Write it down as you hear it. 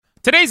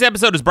Today's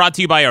episode is brought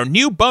to you by our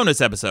new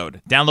bonus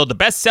episode. Download the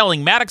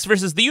best-selling Maddox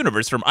vs. the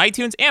Universe from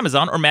iTunes,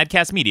 Amazon, or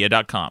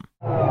madcastmedia.com.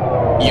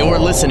 You're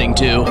listening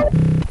to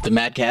the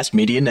Madcast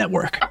Media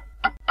Network.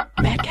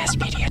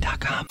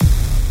 madcastmedia.com.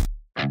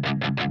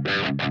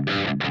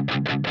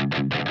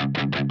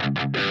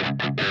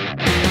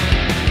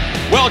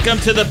 Welcome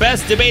to the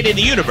best debate in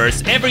the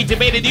universe. Every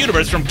debate in the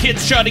universe, from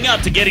kids shutting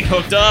up to getting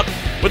hooked up,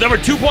 with over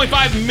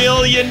 2.5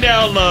 million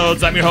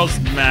downloads. I'm your host,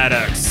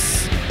 Maddox.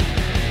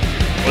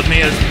 With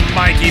me is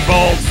Mikey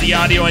Bolts, the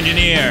audio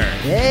engineer.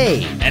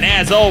 Hey. And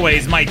as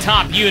always, my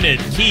top unit,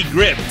 key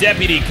grip,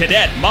 deputy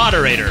cadet,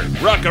 moderator,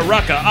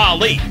 Rucka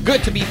Ali.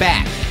 Good to be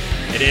back.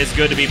 It is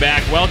good to be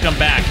back. Welcome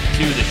back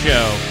to the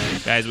show.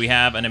 Guys, we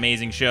have an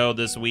amazing show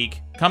this week.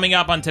 Coming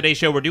up on today's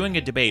show, we're doing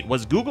a debate.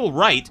 Was Google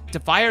right to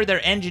fire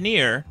their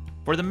engineer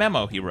for the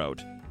memo he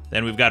wrote?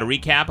 Then we've got a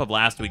recap of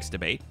last week's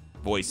debate,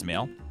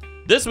 voicemail,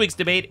 this week's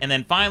debate, and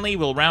then finally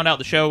we'll round out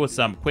the show with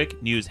some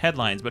quick news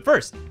headlines. But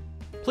first,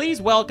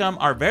 please welcome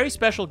our very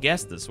special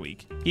guest this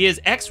week. He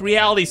is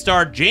ex-reality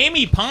star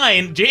Jamie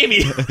Pine.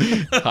 Jamie,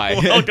 hi.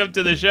 Welcome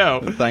to the show.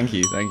 Thank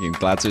you.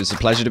 It's a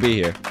pleasure to be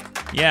here.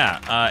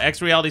 Yeah,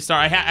 ex-reality star.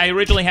 I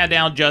originally had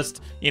down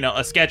just,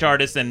 a sketch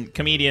artist and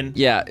comedian.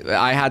 Yeah,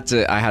 I had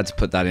to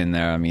put that in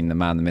there. I mean, the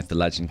man, the myth, the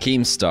legend,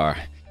 Keemstar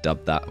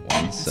dubbed that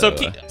one. So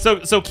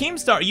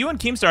Keemstar, you and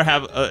Keemstar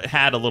have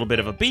had a little bit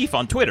of a beef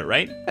on Twitter,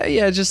 right?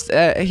 Yeah, just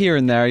here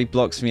and there. He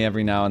blocks me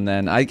every now and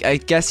then. I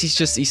guess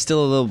he's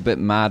still a little bit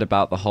mad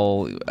about the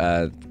whole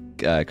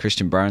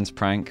Christian Burns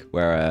prank,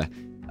 where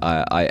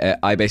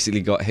I basically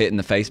got hit in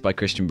the face by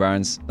Christian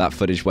Burns. That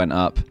footage went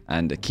up,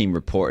 and Keem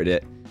reported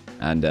it.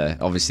 And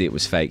obviously it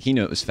was fake. He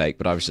knew it was fake,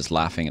 but I was just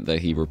laughing at that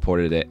he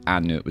reported it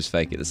and knew it was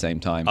fake at the same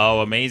time.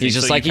 Oh, amazing. He's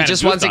just he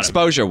just wants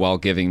exposure while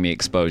giving me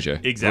exposure.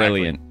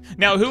 Exactly. Brilliant.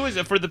 Now, who is,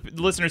 for the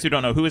listeners who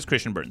don't know, who is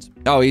Christian Burns?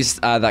 Oh, he's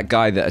that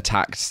guy that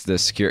attacked the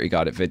security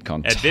guard at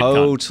VidCon.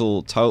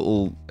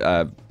 Total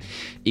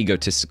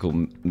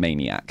egotistical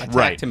maniac.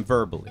 Attacked him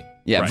verbally.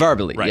 Yeah, right.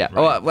 verbally. Right, yeah.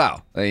 right. Oh,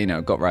 well,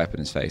 got right up in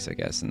his face, I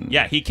guess. And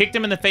yeah, he kicked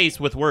him in the face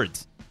with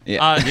words.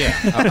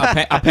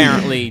 Yeah.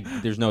 Apparently,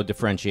 there's no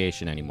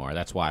differentiation anymore.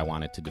 That's why I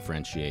wanted to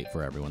differentiate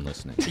for everyone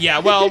listening. Yeah,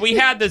 well, we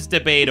had this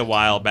debate a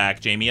while back,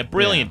 Jamie, a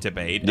brilliant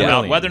debate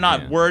about whether or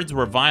not words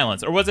were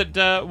violence, or was it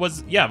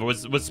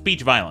was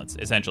speech violence,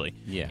 essentially.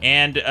 Yeah.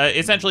 And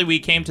essentially, we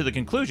came to the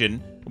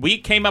conclusion. We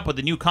came up with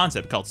a new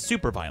concept called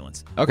super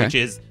violence, which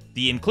is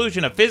the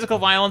inclusion of physical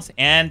violence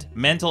and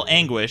mental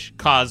anguish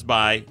caused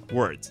by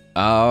words.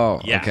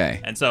 Oh, yeah. Okay.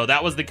 And so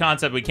that was the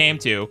concept we came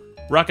to.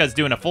 Rucka's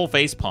doing a full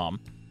face palm.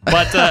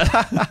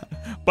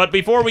 But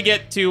before we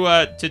get to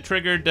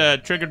triggered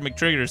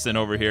McTriggerson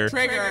over here,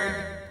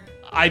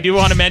 I do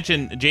want to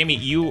mention, Jamie,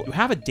 you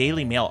have a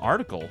Daily Mail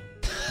article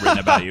written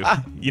about you.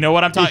 You know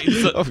what I'm talking?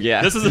 So, oh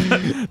yeah. This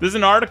is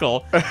an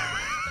article.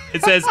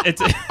 It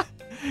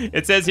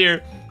says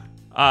here.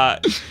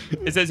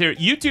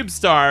 YouTube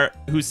star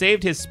who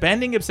saved his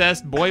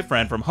spending-obsessed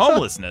boyfriend from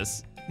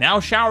homelessness now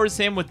showers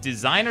him with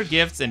designer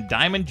gifts and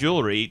diamond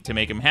jewelry to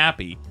make him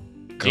happy.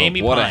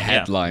 Jamie what Pine, a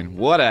headline! Yeah.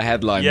 What a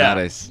headline that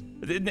is.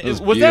 Was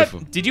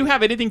beautiful. Did you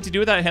have anything to do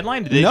with that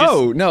headline?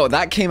 No,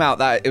 that came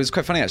out. It was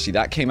quite funny actually.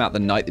 That came out the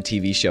night the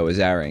TV show was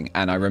airing,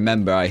 and I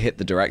remember I hit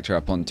the director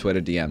up on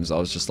Twitter DMs. I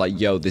was just like,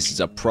 "Yo, this is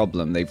a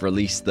problem." They've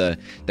released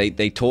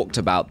they talked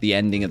about the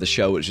ending of the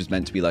show, which was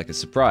meant to be like a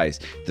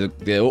surprise.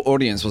 The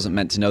audience wasn't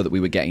meant to know that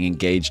we were getting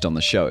engaged on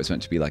the show. It was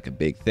meant to be like a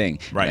big thing.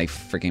 Right. And they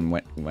freaking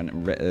went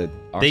and wrote an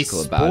they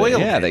article about it.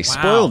 Yeah, they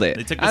spoiled it.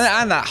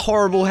 And that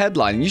horrible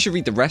headline. You should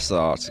read the rest of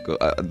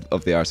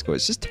the article.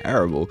 It's just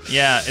terrible.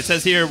 Yeah, it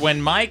says here,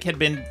 when Mike had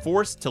been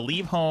forced to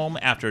leave home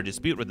after a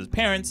dispute with his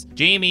parents,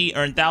 Jamie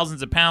earned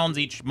thousands of pounds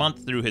each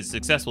month through his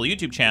successful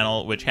YouTube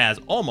channel, which has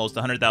almost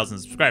 100,000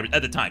 subscribers.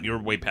 At the time, you're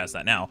way past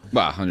that now.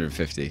 Well,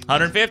 150.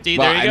 150,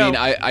 well, there you go.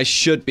 I mean, I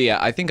should be.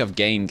 I think I've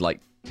gained like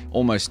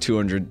almost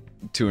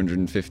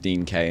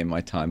 215k in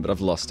my time, but I've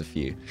lost a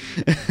few.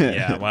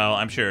 Yeah, well,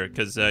 I'm sure,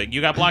 because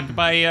you got blocked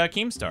by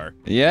Keemstar.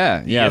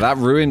 Yeah, that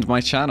ruined my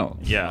channel.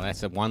 Yeah. Well,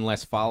 that's one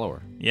less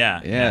follower.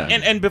 Yeah. Yeah.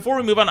 And before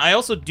we move on, I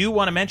also do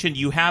want to mention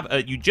you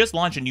just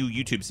launched a new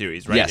YouTube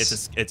series, right?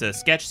 Yes. It's a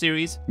sketch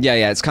series.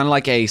 Yeah, it's kind of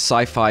like a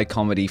sci-fi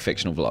comedy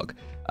fictional vlog.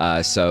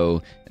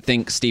 So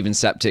think Steven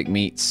Septic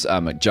meets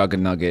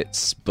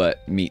Juggernuggets,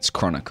 but meets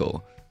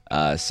Chronicle.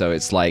 So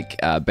it's like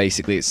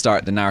basically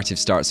the narrative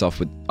starts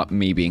off with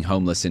me being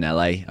homeless in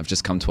LA. I've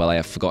just come to LA.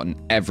 I've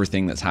forgotten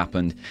everything that's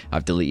happened.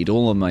 I've deleted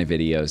all of my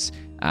videos,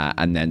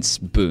 and then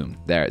boom,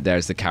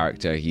 there's the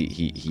character.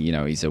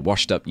 He's a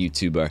washed-up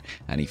YouTuber,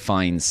 and he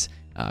finds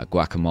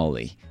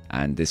guacamole.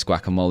 And this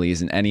guacamole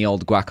isn't any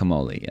old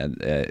guacamole.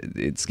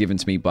 It's given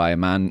to me by a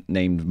man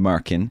named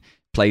Merkin,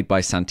 played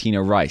by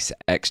Santino Rice,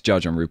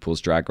 ex-judge on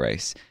RuPaul's Drag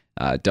Race.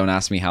 Don't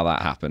ask me how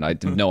that happened. I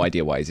have no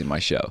idea why he's in my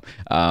show.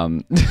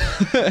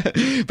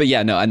 But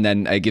yeah, no, and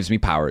then it gives me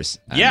powers.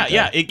 And,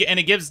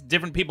 it gives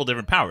different people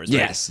different powers. Right?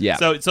 Yes, yeah.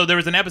 So there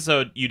was an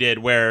episode you did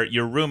where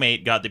your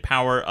roommate got the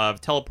power of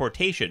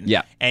teleportation.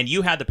 Yeah. And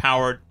you had the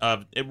power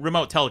of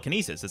remote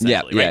telekinesis,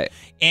 essentially, right?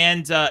 Yeah.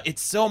 And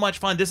it's so much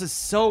fun. This is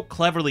so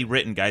cleverly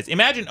written, guys.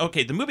 Imagine,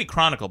 the movie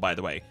Chronicle, by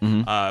the way,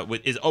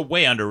 is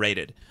way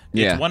underrated.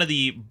 It's one of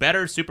the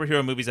better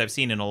superhero movies I've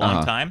seen in a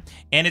long time,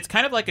 and it's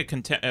kind of like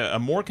a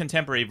more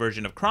contemporary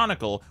version of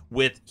Chronicle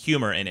with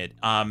humor in it.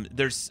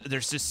 There's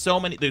just so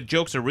many. The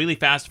jokes are really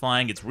fast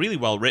flying. It's really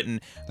well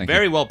written,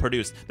 very well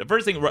produced. The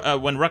first thing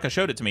when Rucka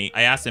showed it to me,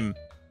 I asked him,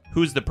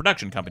 who's the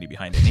production company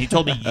behind it? And he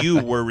told me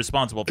you were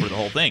responsible for the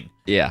whole thing.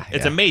 Yeah.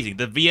 It's amazing.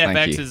 The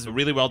VFX is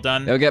really well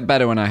done. It'll get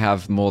better when I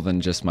have more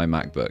than just my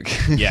MacBook.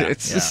 Yeah.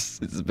 It's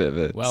a bit of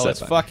a setback. It's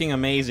fucking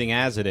amazing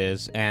as it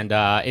is. And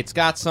it's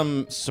got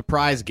some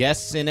surprise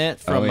guests in it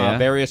from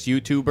various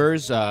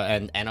YouTubers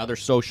and other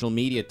social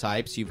media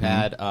types. You've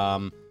had...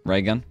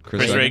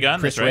 Chris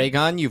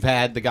Reagan. You've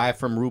had the guy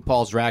from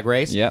RuPaul's Drag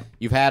Race. Yep.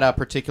 You've had a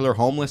particular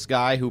homeless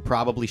guy who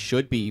probably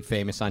should be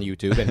famous on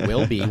YouTube and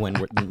will be when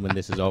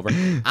this is over.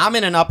 I'm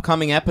in an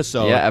upcoming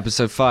episode. Yeah,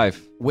 episode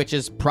 5. Which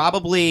is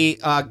probably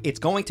it's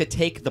going to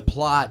take the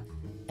plot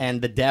and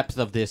the depth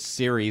of this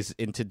series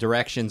into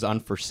directions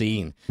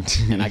unforeseen.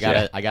 And I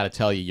gotta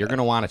tell you, you're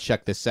gonna want to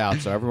check this out.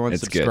 So everyone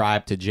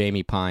subscribe to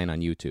Jamie Pine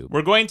on YouTube.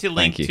 We're going to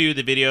link to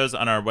the videos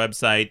on our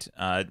website.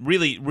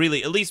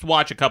 Really, at least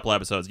watch a couple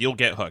episodes. You'll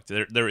get hooked.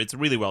 It's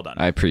really well done.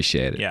 I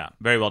appreciate it. Yeah,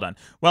 very well done.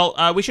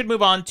 Well, we should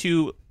move on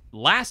to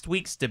last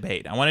week's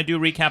debate. I want to do a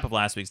recap of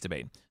last week's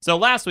debate. So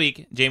last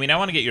week, Jamie, and I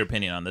want to get your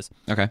opinion on this.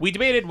 Okay. We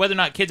debated whether or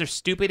not kids are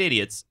stupid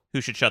idiots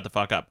who should shut the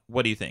fuck up.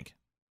 What do you think?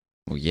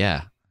 Well,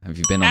 yeah. Have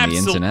you been on the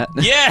internet?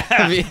 Yeah,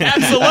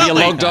 absolutely. Have you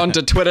logged on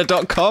to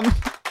twitter.com?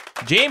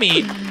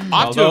 Jamie,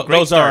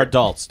 those are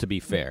adults, to be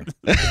fair.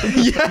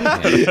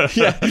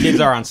 Yeah. Kids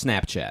are on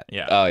Snapchat.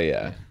 Yeah. Oh,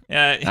 yeah.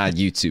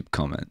 YouTube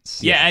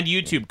comments. Yeah, and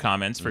YouTube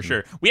comments, for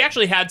sure. We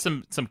actually had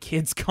some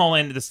kids call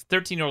in. This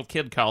 13-year-old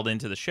kid called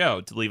into the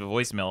show to leave a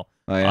voicemail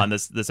on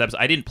this episode.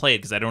 I didn't play it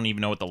because I don't even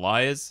know what the law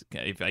is,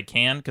 if I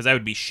can, because I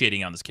would be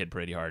shitting on this kid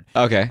pretty hard.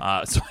 Okay.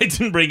 So I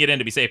didn't bring it in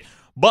to be safe.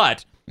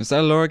 But... Is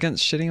there a law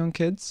against shitting on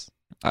kids?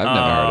 I've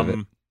never heard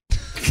of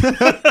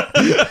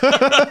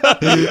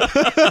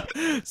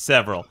it.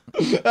 Several.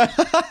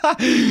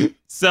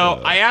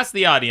 So I asked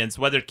the audience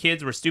whether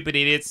kids were stupid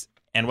idiots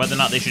and whether or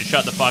not they should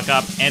shut the fuck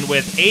up. And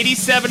with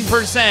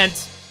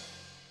 87%,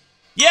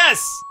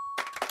 yes!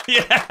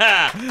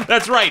 Yeah,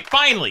 that's right.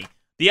 Finally,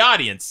 the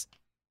audience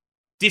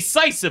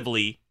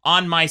decisively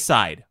on my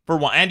side for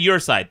one, and your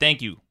side.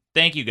 Thank you.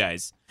 Thank you,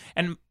 guys.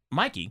 And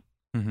Mikey,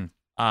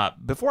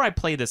 before I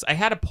play this, I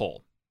had a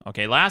poll.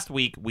 Okay, last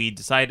week we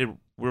decided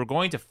we were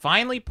going to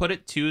finally put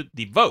it to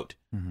the vote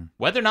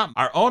whether or not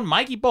our own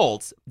Mikey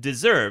Bolts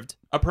deserved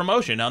a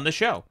promotion on the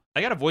show.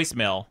 I got a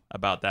voicemail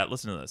about that.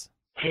 Listen to this.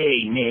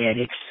 Hey,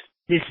 Maddox.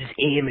 This is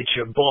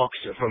amateur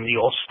boxer from the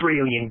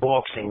Australian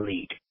Boxing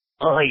League,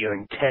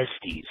 Iron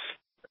Testes.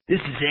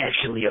 This is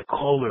actually a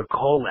caller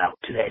call-out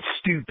to that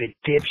stupid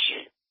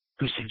dipshit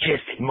who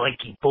suggested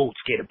Mikey Bolts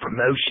get a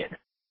promotion.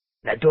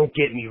 Now, don't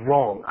get me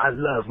wrong. I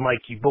love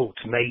Mikey Bolts,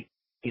 mate.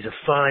 He's a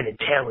fine and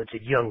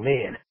talented young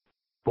man.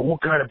 But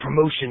what kind of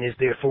promotion is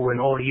there for an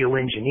audio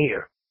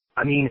engineer?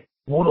 I mean,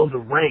 what are the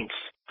ranks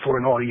for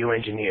an audio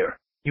engineer?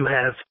 You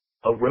have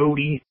a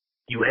roadie,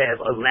 you have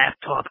a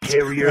laptop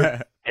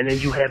carrier, and then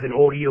you have an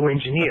audio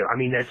engineer. I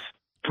mean, that's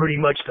pretty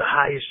much the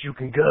highest you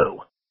can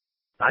go.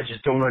 I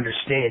just don't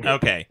understand it.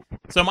 Okay.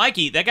 So,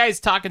 Mikey, that guy's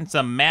talking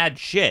some mad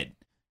shit.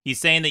 He's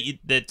saying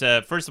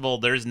that first of all,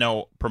 there's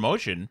no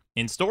promotion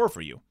in store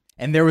for you.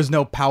 And there was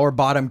no power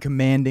bottom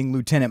commanding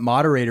lieutenant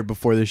moderator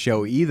before the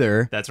show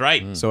either. That's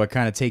right. So it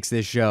kind of takes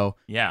this show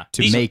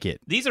to make it.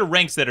 These are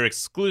ranks that are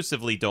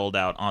exclusively doled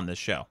out on this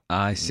show.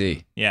 I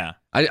see. Yeah.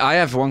 I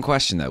have one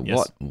question, though.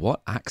 Yes.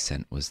 What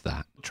accent was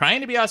that? Trying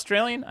to be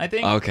Australian, I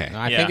think. Okay.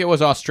 I think it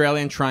was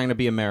Australian trying to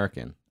be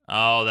American.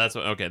 Oh, that's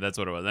what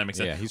it was. That makes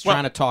sense. Yeah, he's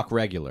trying to talk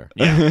regular.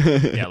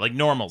 Yeah, like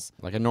normals.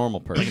 Like a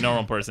normal person. Like a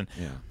normal person.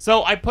 Yeah.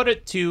 So I put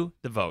it to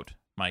the vote,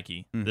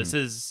 Mikey. This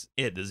is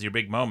it. This is your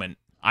big moment.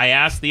 I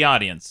asked the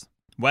audience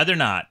whether or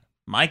not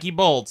Mikey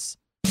Bolts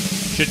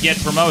should get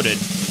promoted,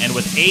 and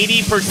with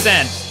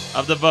 80%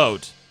 of the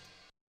vote,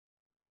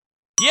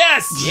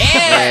 yes!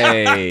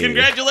 Yeah! Hey.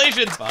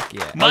 Congratulations! Fuck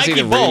yeah. Mikey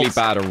either Bolts. really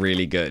bad or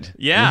really good.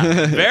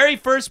 Yeah, very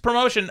first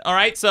promotion. All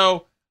right,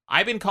 so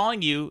I've been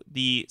calling you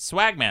the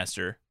Swag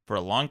Master for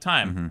a long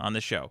time on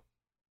the show.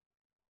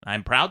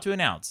 I'm proud to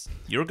announce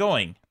you're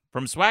going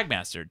from Swag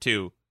Master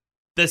to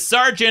the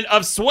Sergeant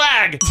of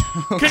Swag.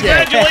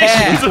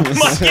 Congratulations,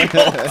 Mikey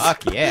Bolts.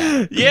 Fuck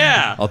yeah.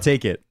 Yeah. I'll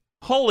take it.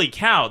 Holy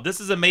cow, this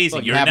is amazing.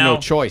 Look, you have no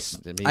choice.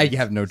 I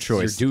have no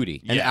choice. It's your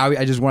duty. And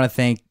I just want to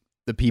thank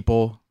the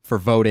people for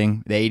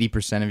voting, the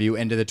 80% of you,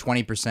 and to the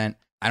 20%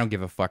 I don't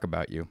give a fuck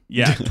about you.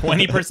 Yeah,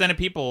 20% of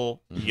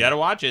people, you got to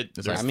watch it.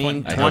 I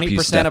mean,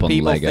 20% of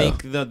people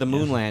think the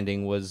moon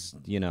landing was,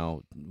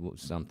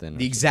 something.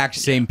 The exact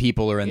same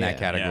people are in that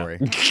category.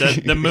 Yeah.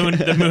 The moon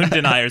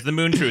deniers, the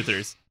moon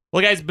truthers.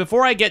 Well, guys,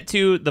 before I get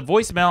to the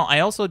voicemail, I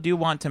also do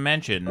want to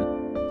mention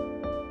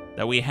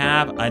that we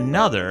have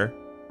another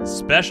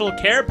special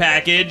care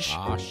package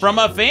from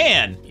a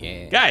fan.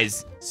 Yeah.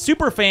 Guys,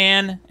 super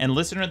fan and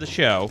listener of the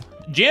show,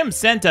 Jim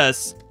sent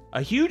us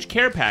a huge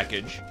care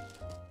package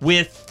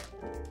with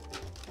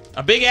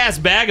a big-ass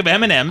bag of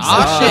M&Ms.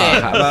 Oh,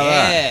 shit.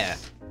 Yeah.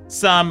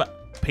 Some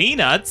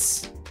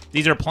peanuts.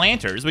 These are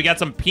planters. We got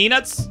some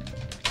peanuts,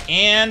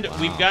 and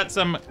we've got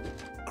some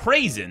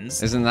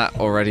craisins. Isn't that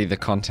already the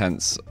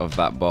contents of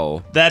that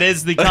bowl? That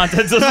is the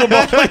contents of the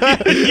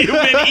bowl you've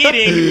been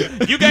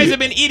eating. You guys have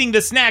been eating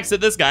the snacks that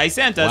this guy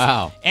sent us.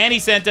 Wow. And he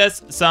sent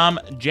us some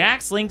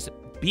Jack's Link's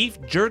beef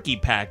jerky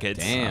packets.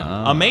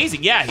 Damn.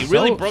 Amazing. Yeah, he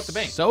really broke the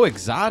bank. So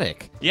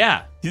exotic.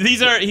 Yeah.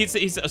 These are,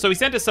 so he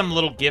sent us some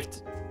little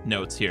gift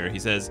notes here. He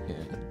says,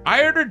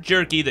 I ordered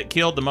jerky that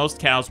killed the most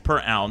cows per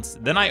ounce.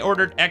 Then I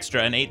ordered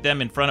extra and ate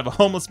them in front of a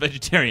homeless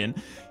vegetarian.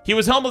 He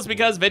was homeless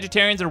because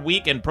vegetarians are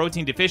weak and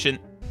protein deficient.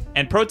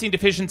 And protein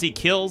deficiency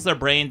kills their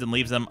brains and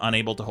leaves them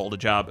unable to hold a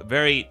job.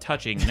 Very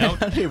touching note.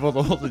 Unable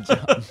to hold a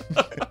job.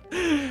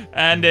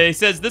 And he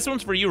says, this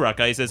one's for you,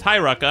 Rucka. He says, hi,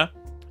 Rucka.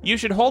 You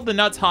should hold the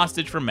nuts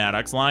hostage for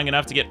Maddox, long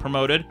enough to get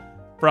promoted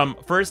from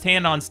first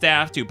hand on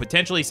staff to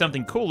potentially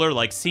something cooler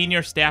like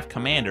senior staff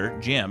commander,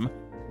 Jim.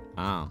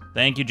 Wow.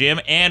 Thank you, Jim.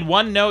 And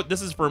one note,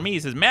 this is for me. He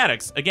says,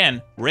 Maddox,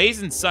 again,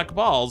 raisins suck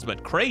balls,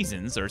 but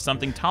craisins are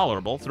something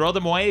tolerable. Throw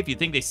them away if you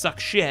think they suck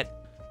shit.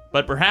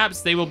 But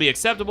perhaps they will be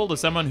acceptable to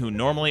someone who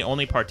normally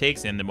only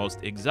partakes in the most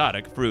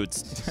exotic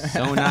fruits.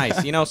 So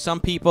nice. Some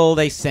people,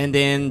 they send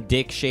in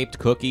dick-shaped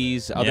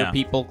cookies. Other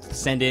people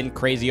send in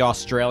crazy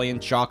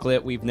Australian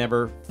chocolate we've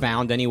never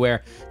found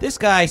anywhere. This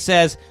guy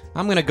says,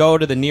 I'm going to go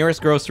to the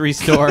nearest grocery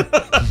store,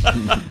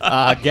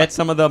 get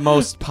some of the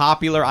most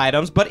popular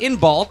items, but in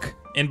bulk.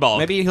 In bulk.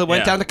 Maybe he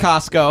went down to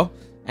Costco,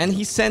 and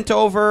he sent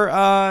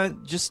over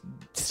just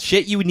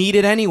shit you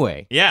needed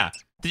anyway. Yeah.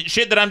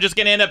 Shit that I'm just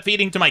going to end up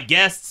feeding to my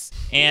guests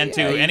and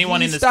to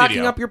anyone in the stocking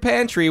studio. Up your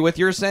pantry with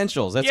your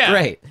essentials. That's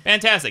great.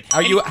 Fantastic. How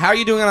are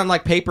you doing it on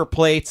like paper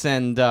plates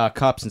and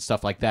cups and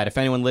stuff like that? If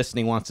anyone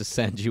listening wants to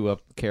send you a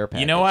care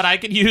package. You know what? I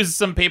could use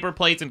some paper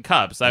plates and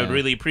cups. I would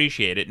really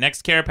appreciate it.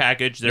 Next care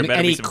package, there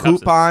better be some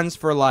coupons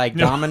for like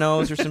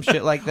Domino's or some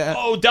shit like that?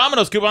 Oh,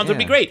 Domino's coupons would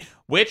be great.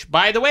 Which,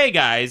 by the way,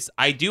 guys,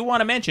 I do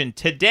want to mention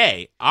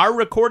today, our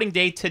recording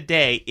day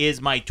today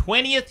is my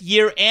 20th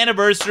year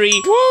anniversary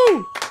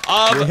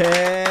of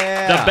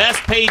the best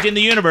page in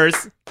the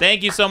universe.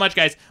 Thank you so much,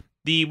 guys.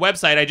 The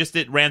website, I just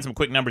ran some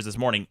quick numbers this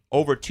morning.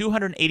 Over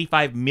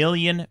 285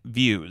 million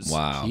views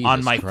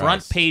on my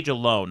front page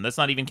alone. That's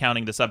not even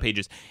counting the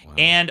subpages. Wow.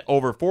 And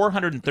over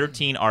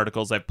 413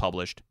 articles I've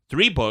published.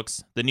 3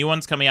 books. The new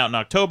one's coming out in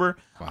October.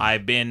 Wow.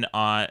 I've been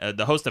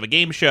the host of a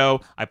game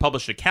show. I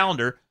published a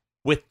calendar.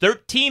 With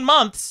 13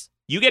 months,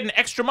 you get an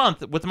extra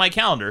month with my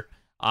calendar.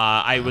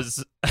 I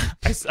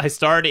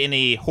starred in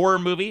a horror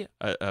movie,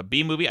 a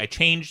B movie. I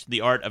changed the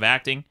art of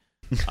acting.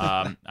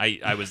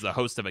 I was the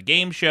host of a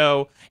game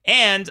show,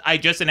 and I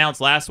just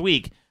announced last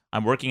week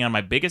I'm working on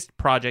my biggest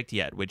project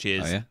yet, which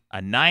is a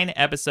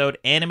 9-episode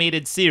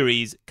animated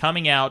series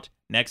coming out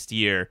next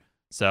year.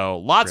 So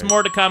lots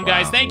more to come,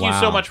 guys. Thank you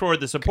so much for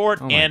the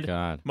support, and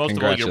most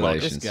of all, your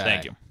welcome.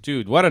 Thank you.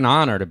 Dude, what an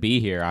honor to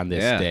be here on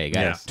this day,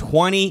 guys.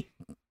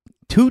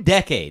 22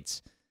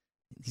 decades.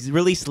 He's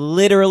released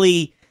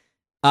literally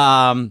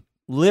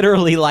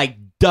like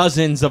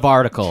dozens of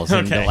articles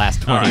in the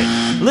last 20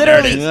 years.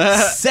 Literally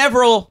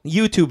several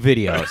YouTube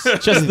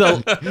videos. Just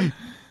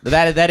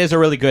that is a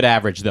really good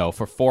average though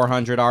for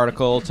 400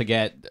 article to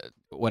get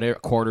whatever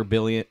quarter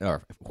billion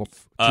or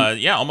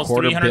almost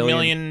 300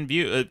 million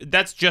views.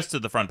 That's just to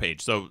the front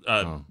page. So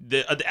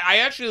I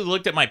actually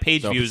looked at my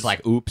page views. It's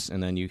like oops,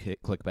 and then you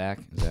click back.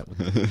 Is that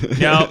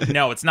what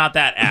No, it's not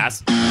that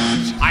ass.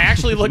 I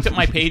actually looked at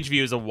my page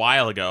views a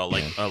while ago,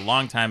 like a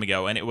long time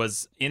ago, and it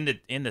was in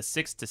the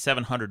 600 to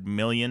 700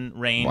 million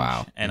range.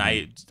 Wow. And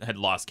I had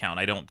lost count.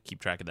 I don't keep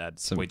track of that.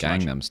 Some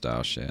Gangnam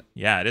Style shit.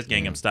 Yeah, it is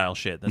Gangnam Style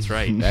shit. That's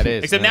right. That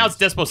is. Except now it's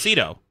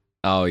Despacito.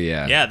 Oh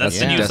yeah, yeah, that's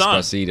the new song.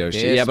 Despacito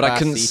shit. Yeah, but I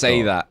couldn't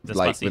say that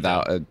like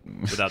without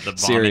the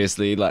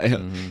seriously, like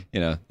some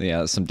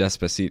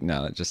Despacito.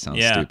 No, it just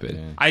sounds stupid.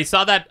 Yeah. I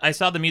saw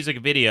the music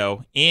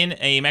video in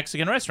a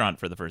Mexican restaurant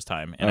for the first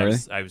time, and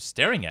I was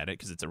staring at it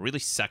because it's a really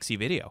sexy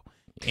video.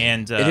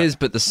 And it is,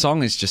 but the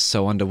song is just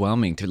so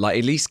underwhelming. To like,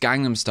 at least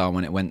Gangnam Style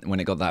when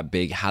it got that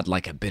big had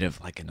like a bit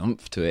of like an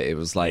oomph to it. It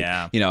was like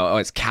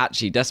it's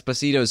catchy.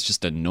 Despacito is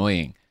just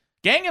annoying.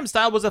 Gangnam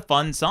Style was a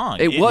fun song.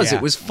 It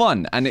was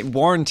fun, and it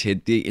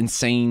warranted the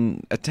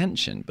insane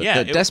attention. But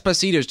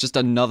Despacito is just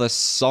another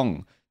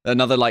song,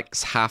 another like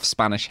half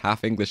Spanish,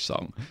 half English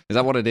song. Is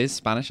that what it is?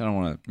 Spanish? I don't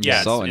want to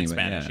insult anyone. It's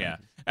Spanish,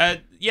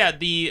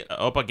 the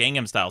Oppa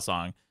Gangnam Style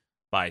song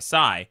by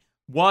Psy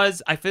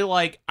was, I feel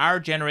like, our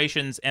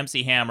generation's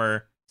MC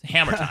Hammer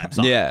Hammer Time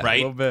song, Yeah,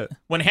 right? A little bit.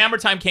 When Hammer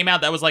Time came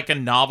out, that was like a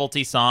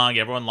novelty song.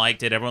 Everyone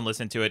liked it. Everyone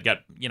listened to it. Got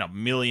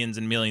millions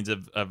and millions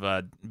of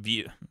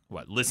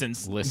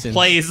listens,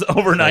 plays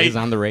overnight. Plays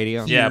on the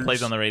radio. Yeah,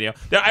 plays on the radio.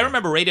 I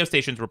remember radio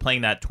stations were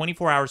playing that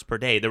 24 hours per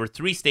day. There were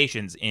 3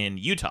 stations in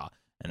Utah.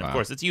 And, of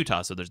course, it's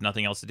Utah, so there's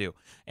nothing else to do.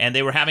 And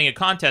they were having a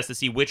contest to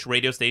see which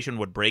radio station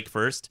would break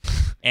first.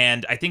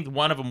 And I think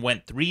one of them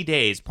went 3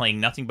 days playing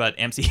nothing but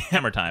MC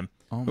Hammer Time.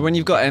 But when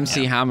you've got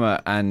MC Hammer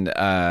and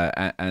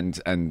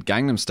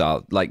Gangnam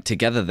Style, like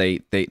together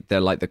they're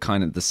like the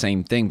kind of the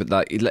same thing. But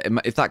like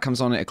if that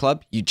comes on at a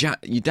club, you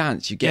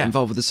dance, you get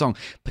involved with the song.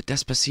 But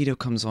Despacito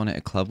comes on at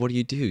a club, what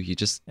do? You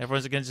just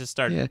everyone's gonna just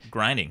start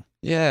grinding.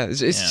 Yeah,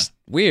 it's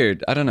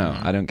weird. I don't know.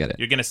 I don't get it.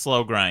 You're gonna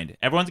slow grind.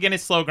 Everyone's gonna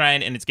slow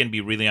grind, and it's gonna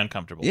be really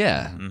uncomfortable.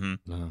 Yeah,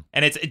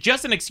 and it's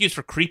just an excuse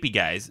for creepy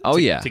guys.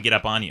 To get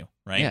up on you,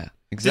 right? Yeah,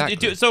 exactly.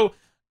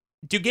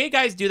 Do gay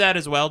guys do that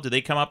as well? Do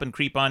they come up and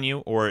creep on you,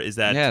 or is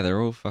that? Yeah,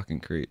 they're all fucking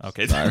creeps.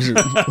 Okay.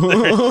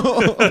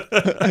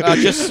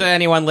 Just so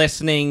anyone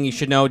listening, you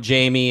should know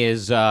Jamie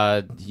is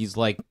he's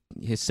like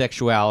his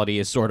sexuality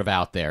is sort of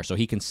out there, so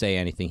he can say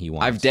anything he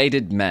wants. I've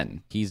dated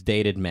men. He's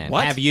dated men.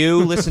 What? Have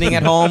you listening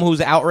at home who's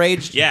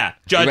outraged? Yeah,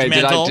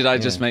 judgmental. Wait, did I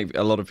just make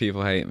a lot of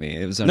people hate me?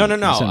 It was No.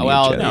 Just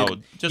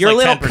your like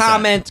little 10%.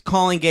 comment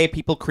calling gay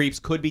people creeps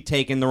could be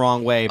taken the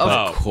wrong way. But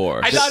Of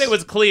course. I thought it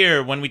was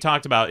clear when we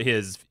talked about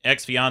his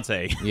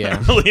ex-fiance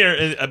Yeah.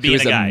 earlier being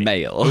was a guy. a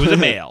male. Who was a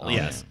male,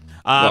 yes.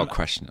 Well,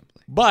 questionably.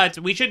 But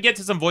we should get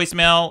to some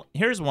voicemail.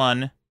 Here's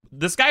one.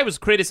 This guy was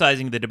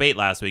criticizing the debate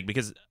last week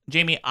because,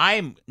 Jamie,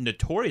 I'm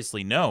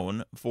notoriously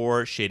known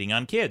for shitting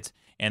on kids.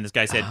 And this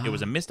guy said it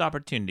was a missed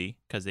opportunity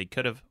because they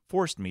could have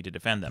forced me to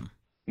defend them.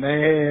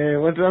 Hey,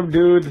 what's up,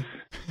 dudes?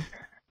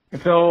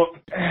 So,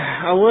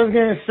 I was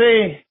going to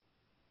say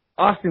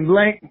Austin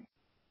Blank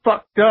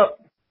fucked up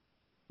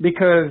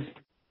because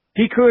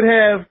he could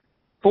have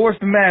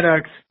forced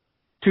Maddox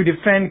to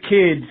defend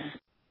kids,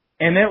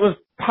 and it was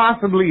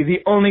possibly the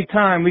only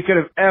time we could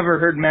have ever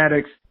heard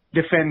Maddox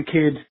defend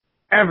kids.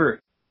 Ever.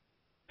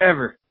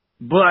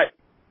 But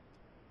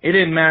it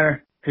didn't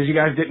matter because you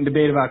guys didn't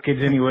debate about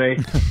kids anyway.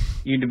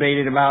 You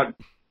debated about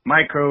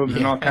microbes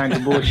and all kinds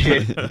of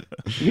bullshit.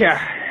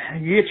 Yeah,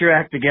 you get your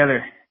act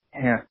together.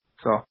 Yeah,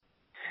 so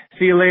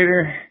see you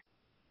later.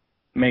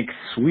 Make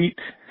sweet,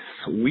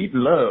 sweet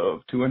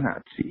love to a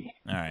Nazi.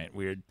 All right,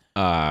 weird.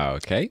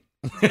 Okay.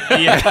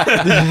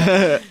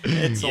 Yeah.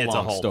 it's a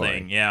long whole story.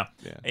 thing. Yeah.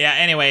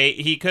 Anyway,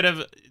 he could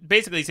have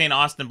basically saying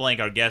Austin Blank,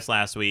 our guest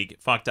last week,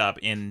 fucked up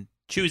in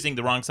choosing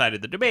the wrong side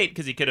of the debate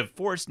because he could have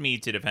forced me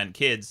to defend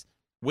kids,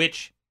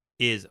 which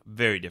is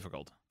very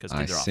difficult because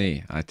kids are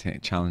awful. I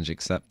take challenge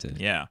accepted.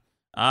 Yeah.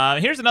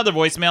 Here's another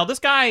voicemail. This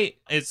guy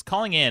is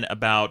calling in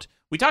about,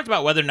 we talked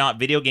about whether or not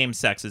video game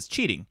sex is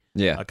cheating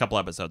a couple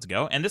episodes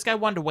ago, and this guy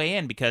wanted to weigh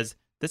in because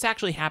this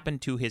actually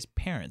happened to his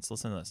parents.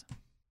 Listen to this.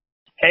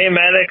 Hey,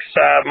 Maddox.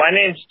 My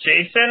name's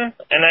Jason,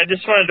 and I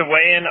just wanted to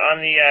weigh in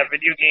on the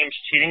video games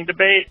cheating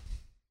debate.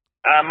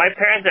 My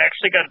parents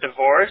actually got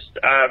divorced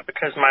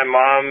because my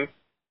mom,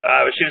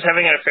 she was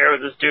having an affair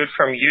with this dude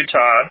from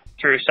Utah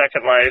through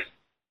Second Life.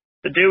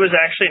 The dude was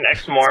actually an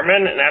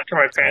ex-Mormon, and after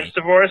my parents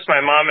divorced,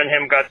 my mom and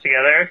him got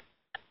together.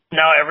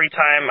 Now every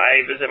time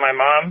I visit my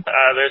mom,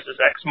 there's this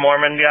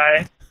ex-Mormon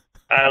guy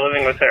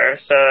living with her.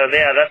 So,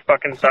 yeah, that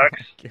fucking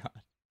sucks.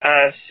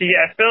 See,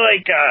 I feel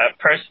like,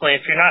 personally,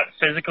 if you're not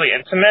physically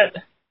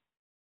intimate,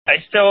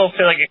 I still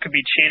feel like it could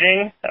be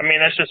cheating. I mean,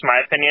 that's just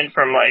my opinion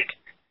from, like,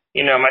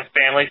 you know, my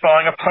family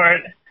falling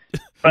apart.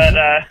 But,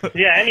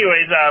 yeah,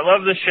 anyways, I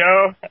love the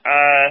show.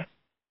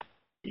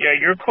 Yeah,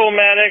 you're cool,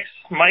 Maddox.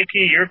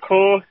 Mikey, you're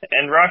cool.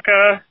 And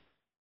Rucka,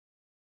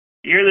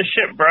 you're the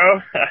shit,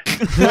 bro.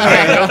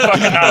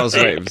 I was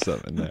waiting for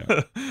something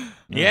there.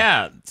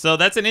 Yeah, so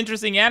that's an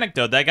interesting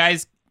anecdote. That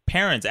guy's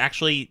parents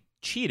actually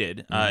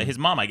cheated. His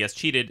mom, I guess,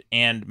 cheated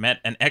and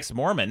met an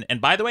ex-Mormon.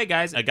 And by the way,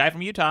 guys, a guy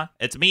from Utah,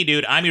 it's me,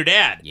 dude. I'm your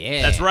dad.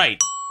 Yeah. That's right.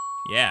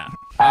 Yeah.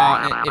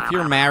 If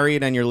you're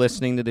married and you're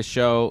listening to the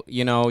show,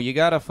 you know, you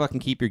gotta fucking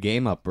keep your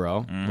game up,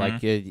 bro.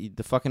 Like,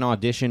 the fucking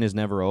audition is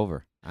never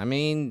over. I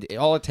mean,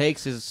 all it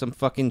takes is some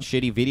fucking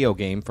shitty video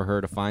game for her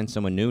to find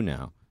someone new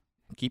now.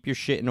 Keep your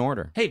shit in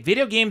order. Hey,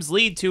 video games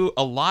lead to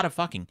a lot of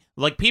fucking.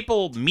 Like,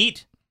 people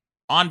meet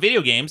on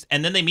video games,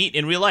 and then they meet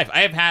in real life.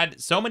 I have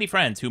had so many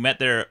friends who met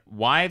their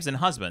wives and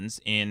husbands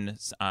in,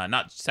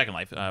 not Second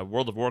Life,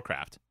 World of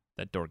Warcraft.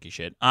 That dorky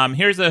shit.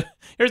 Here's a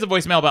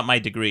voicemail about my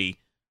degree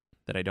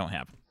that I don't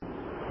have.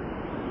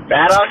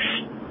 Maddox,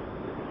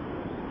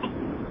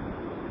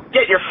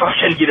 get your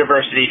fucking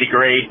university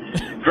degree.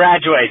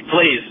 Graduate,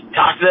 please.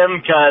 Talk to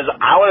them, because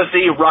I want to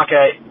see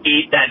Rucka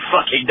eat that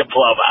fucking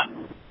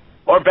diploma.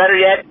 Or better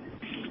yet,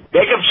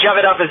 make him shove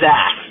it up his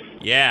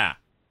ass. Yeah.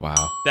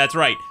 Wow. That's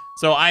right.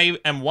 So I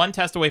am one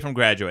test away from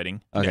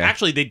graduating. Okay.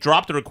 Actually, they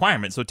dropped the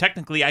requirement, so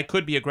technically I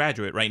could be a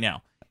graduate right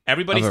now.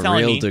 Everybody's Of a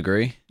telling real me...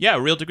 degree? Yeah,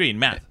 a real degree in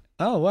math.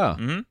 Oh, wow.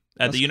 Mm-hmm. At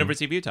That's the cool.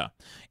 University of Utah.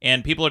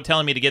 And people are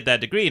telling me to get that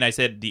degree, and I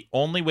said, the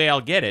only way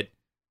I'll get it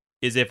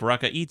is if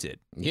Rucka eats it.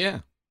 Yeah.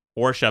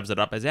 or shoves it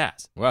up his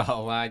ass.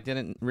 Well, I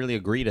didn't really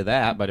agree to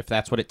that, but if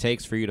that's what it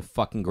takes for you to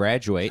fucking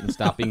graduate and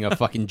stop being a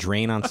fucking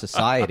drain on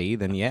society,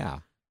 then yeah.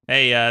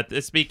 Hey,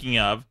 speaking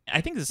of,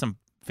 I think there's some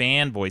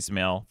fan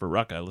voicemail for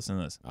Rucka. Listen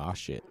to this. Oh,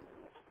 shit.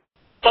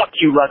 Fuck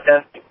you,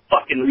 Rucka.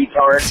 Fucking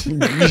retard.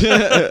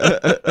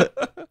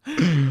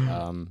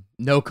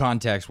 No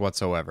context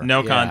whatsoever.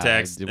 No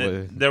context.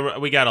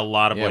 We got a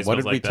lot of voicemails like that. What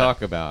did we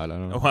talk about? I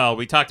don't know. Well,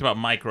 we talked about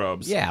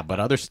microbes. Yeah, but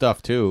other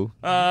stuff too.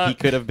 He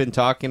could have been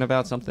talking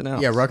about something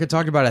else. Yeah, Rucka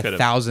talked about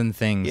 1,000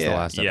 things the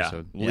last Yeah.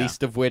 episode.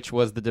 Least of which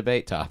was the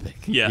debate topic.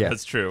 Yeah,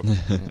 that's true.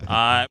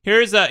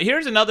 Here's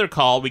another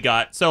call we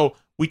got. So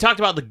we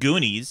talked about the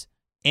Goonies,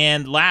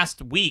 and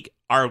last week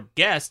our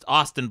guest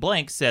Austin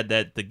Blank said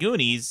that the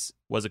Goonies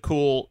was a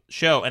cool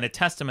show and a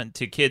testament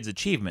to kids'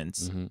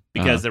 achievements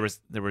because there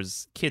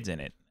was kids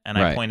in it. And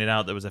I pointed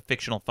out there was a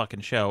fictional fucking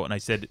show, and I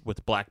said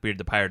with Blackbeard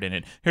the pirate in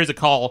it. Here's a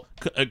call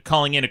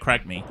calling in to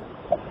correct me.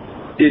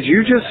 Did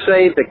you just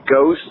say the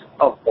ghost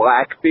of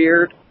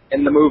Blackbeard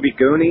in the movie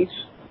Goonies?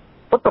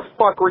 What the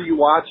fuck were you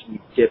watching,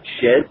 you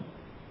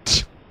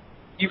dipshit?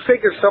 You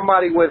figure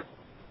somebody with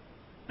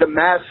the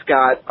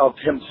mascot of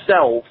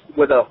himself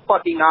with a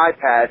fucking eye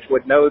patch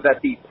would know that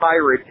the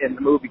pirate in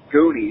the movie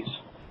Goonies,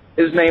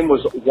 his name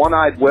was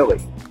One-Eyed Willie,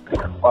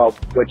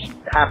 which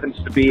happens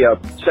to be a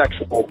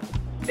sexual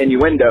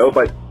innuendo,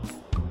 but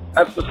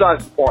that's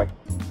besides the point.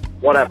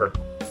 Whatever.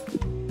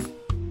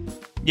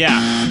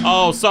 Yeah.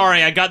 Oh,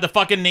 sorry. I got the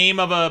fucking name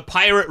of a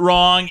pirate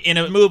wrong in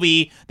a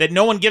movie that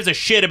no one gives a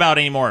shit about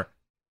anymore.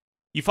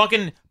 You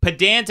fucking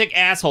pedantic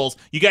assholes.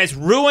 You guys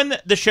ruin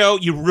the show.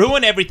 You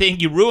ruin everything.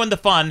 You ruin the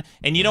fun.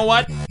 And you know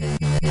what?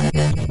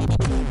 Douchebag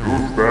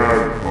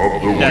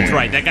of the week. That's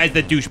right. That guy's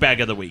the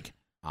douchebag of the week.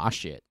 Ah,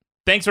 shit.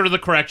 Thanks for the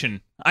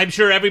correction. I'm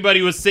sure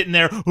everybody was sitting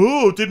there,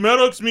 oh, did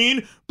Maddox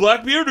mean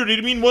Blackbeard or did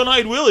he mean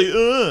One-Eyed Willie?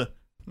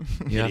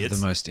 You have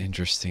the most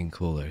interesting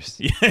callers.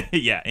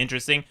 Yeah,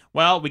 interesting.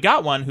 Well, we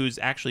got one who's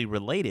actually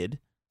related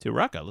to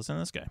Rucka. Listen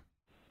to this guy.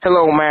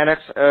 Hello,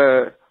 Maddox.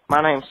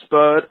 My name's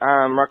Spud.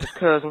 I'm Rucka's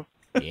cousin.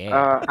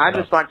 I'd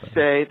just like to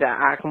say that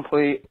I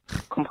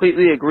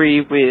completely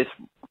agree with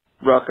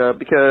Rucka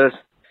because,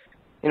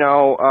 you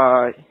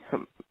know,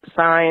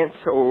 science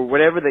or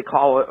whatever they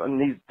call it, and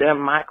these damn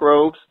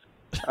microbes,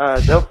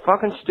 they're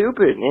fucking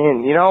stupid.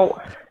 And, you know,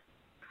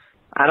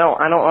 I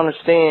don't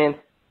understand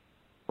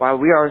why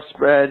we are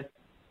spread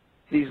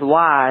these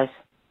lies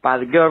by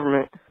the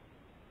government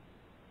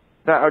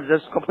that are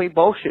just complete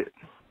bullshit.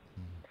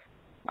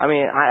 I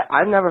mean,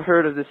 I've never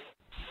heard of this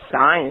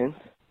science.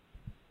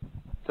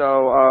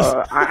 So,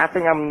 I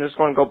think I'm just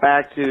going to go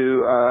back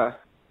to,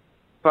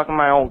 fucking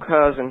my own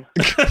cousin.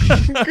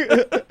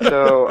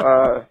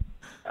 So,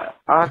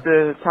 I'll have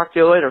to talk to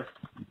you later.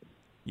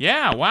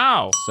 Yeah,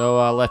 wow.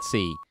 So, let's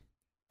see.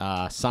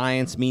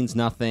 Science means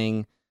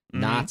nothing.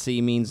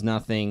 Nazi means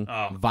nothing.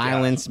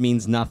 Violence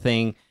means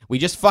nothing. We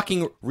just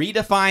fucking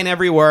redefine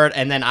every word,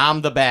 and then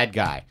I'm the bad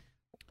guy.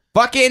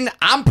 Fucking,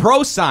 I'm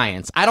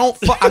pro-science.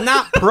 I'm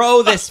not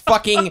pro this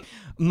fucking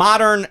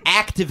modern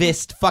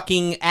activist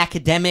fucking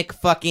academic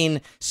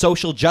fucking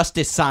social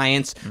justice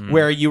science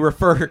where you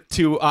refer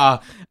to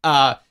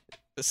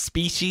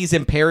species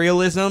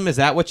imperialism. Is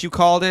that what you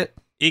called it?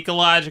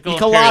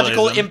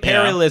 Ecological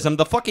imperialism. Yeah.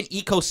 The fucking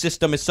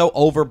ecosystem is so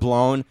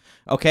overblown.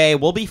 Okay,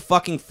 we'll be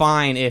fucking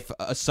fine if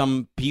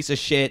some piece of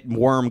shit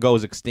worm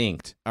goes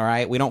extinct. All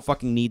right, we don't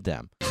fucking need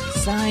them.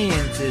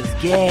 Science is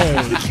gay.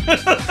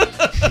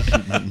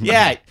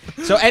 Yeah.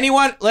 So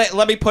anyone,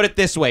 let me put it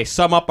this way.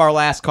 Sum up our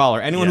last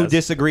caller. Anyone who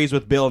disagrees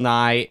with Bill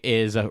Nye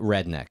is a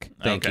redneck.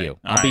 Thank you.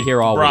 I'll be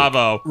here all week.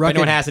 Bravo. If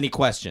anyone has any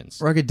questions.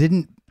 Rucka,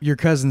 didn't your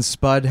cousin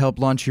Spud help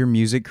launch your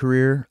music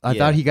career? I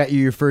thought he got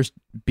you your first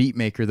beat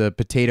maker, the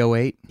Potato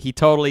 8. He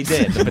totally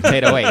did, the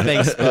Potato 8.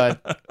 Thanks, Spud.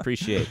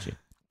 Appreciate you.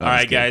 All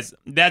right, guys.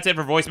 That's it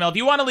for voicemail. If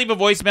you want to leave a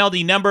voicemail,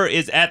 the number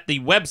is at the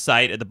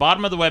website, at the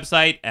bottom of the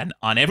website, and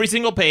on every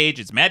single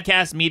page. It's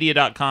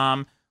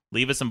madcastmedia.com.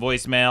 Leave us some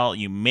voicemail.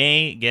 You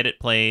may get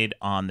it played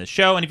on the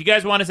show. And if you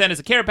guys want to send us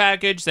a care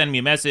package, send me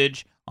a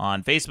message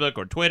on Facebook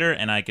or Twitter,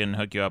 and I can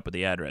hook you up with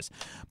the address.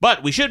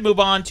 But we should move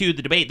on to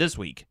the debate this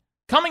week.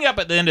 Coming up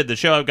at the end of the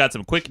show, I've got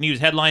some quick news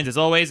headlines as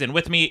always, and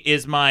with me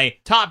is my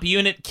top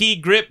unit key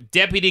grip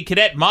deputy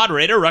cadet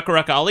moderator,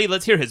 Rucka Ali.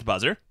 Let's hear his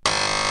buzzer.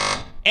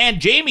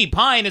 And Jamie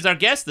Pine is our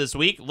guest this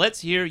week.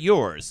 Let's hear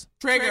yours.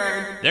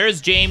 Trigger.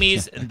 There's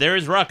Jamie's, and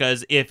there's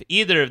Rucka's. If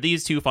either of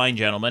these two fine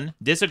gentlemen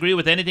disagree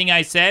with anything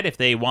I said, if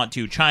they want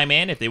to chime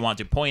in, if they want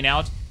to point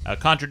out a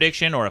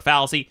contradiction or a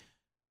fallacy,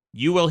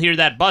 you will hear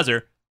that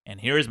buzzer, and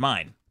here is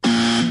mine.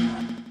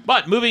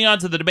 But moving on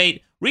to the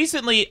debate,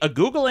 recently a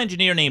Google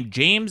engineer named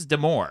James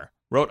Damore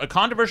wrote a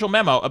controversial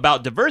memo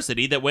about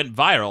diversity that went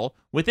viral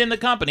within the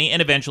company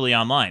and eventually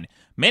online.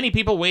 Many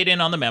people weighed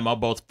in on the memo,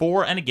 both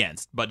for and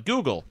against, but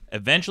Google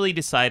eventually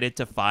decided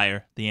to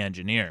fire the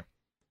engineer.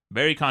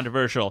 Very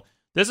controversial.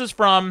 This is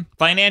from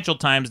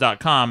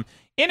FinancialTimes.com.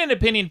 In an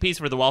opinion piece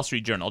for the Wall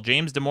Street Journal,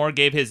 James Damore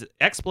gave his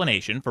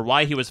explanation for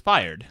why he was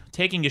fired,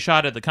 taking a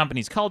shot at the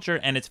company's culture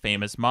and its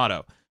famous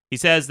motto. He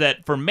says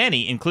that for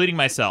many, including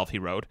myself, he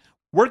wrote,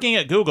 Working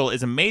at Google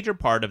is a major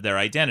part of their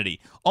identity,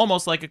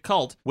 almost like a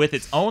cult with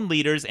its own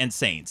leaders and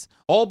saints,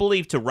 all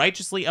believed to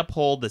righteously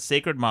uphold the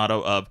sacred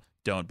motto of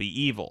 "Don't be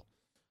evil."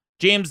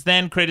 James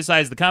then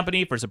criticized the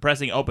company for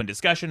suppressing open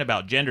discussion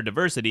about gender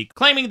diversity,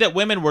 claiming that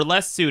women were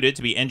less suited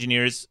to be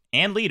engineers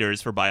and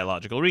leaders for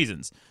biological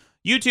reasons.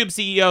 YouTube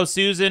CEO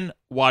Susan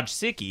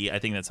Wojcicki, I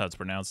think that's how it's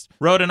pronounced,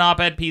 wrote an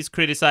op-ed piece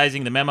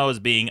criticizing the memo as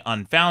being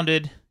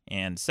unfounded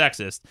and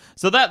sexist.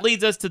 So that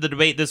leads us to the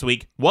debate this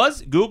week.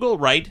 Was Google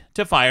right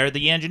to fire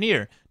the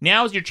engineer?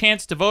 Now's your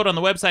chance to vote on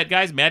the website,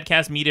 guys,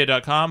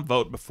 madcastmedia.com.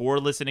 Vote before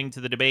listening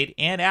to the debate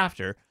and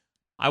after.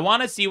 I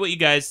want to see what you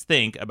guys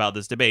think about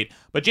this debate.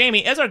 But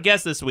Jamie, as our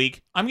guest this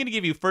week, I'm going to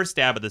give you first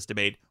stab at this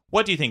debate.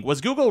 What do you think?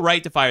 Was Google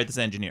right to fire this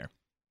engineer?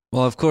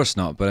 Well, of course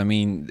not. But I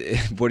mean,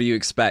 what do you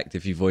expect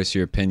if you voice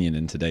your opinion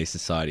in today's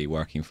society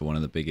working for one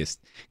of the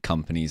biggest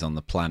companies on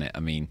the planet? I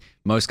mean,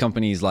 most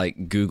companies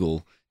like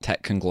Google,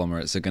 tech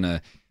conglomerates, are going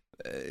to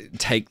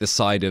take the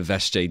side of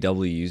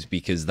SJWs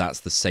because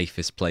that's the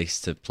safest place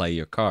to play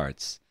your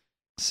cards.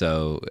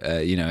 So,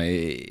 you know,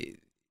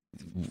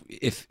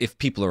 if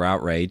people are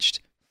outraged,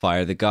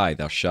 fire the guy.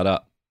 They'll shut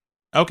up.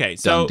 Okay,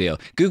 so done deal.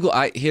 Google.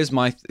 Here's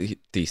my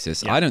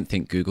thesis. Yeah. I don't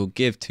think Google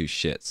give two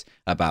shits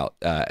about.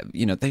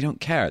 You know, they don't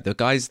care. The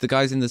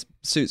guys in the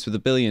suits with the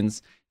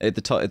billions at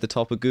the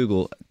top of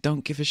Google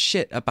don't give a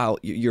shit about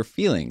your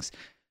feelings.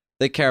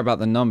 They care about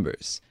the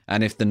numbers,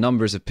 and if the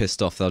numbers are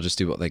pissed off, they'll just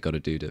do what they got to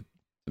do to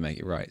make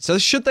it right. So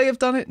should they have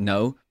done it?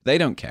 No, they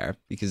don't care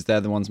because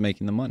they're the ones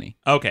making the money.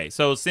 Okay,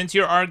 so since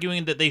you're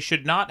arguing that they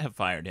should not have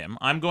fired him,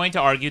 I'm going to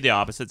argue the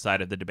opposite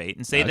side of the debate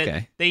and say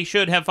that they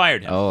should have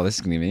fired him. Oh, this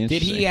is going to be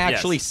interesting. Did he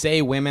actually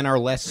say women are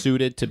less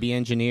suited to be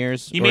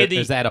engineers?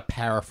 Is that a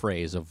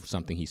paraphrase of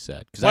something he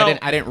said? Because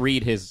I didn't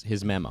read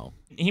his memo.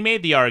 He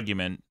made the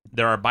argument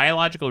there are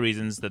biological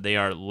reasons that they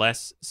are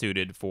less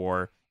suited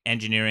for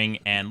engineering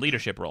and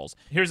leadership roles.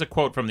 Here's a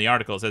quote from the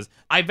article. It says,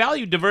 "I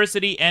value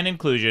diversity and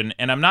inclusion,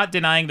 and I'm not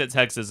denying that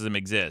sexism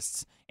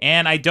exists.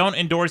 And I don't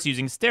endorse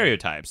using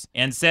stereotypes,"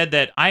 and said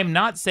that I'm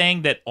not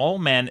saying that all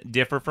men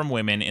differ from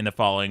women in the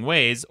following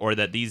ways or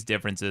that these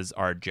differences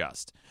are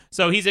just.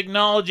 So he's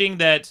acknowledging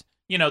that,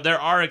 you know, there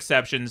are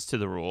exceptions to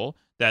the rule,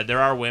 that there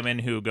are women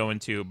who go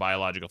into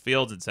biological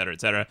fields, et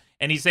cetera,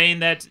 and he's saying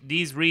that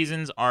these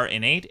reasons are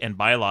innate and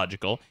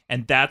biological,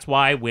 and that's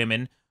why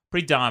women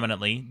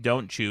predominantly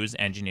don't choose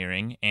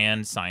engineering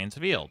and science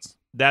fields.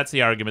 That's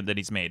the argument that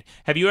he's made.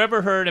 Have you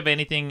ever heard of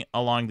anything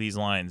along these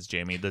lines,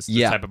 Jamie, this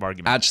type of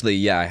argument? Actually,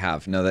 yeah, I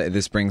have. No,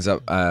 this brings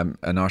up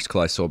an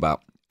article I saw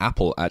about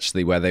Apple,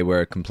 actually, where they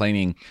were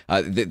complaining.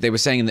 They were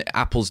saying that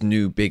Apple's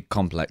new big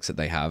complex that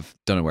they have,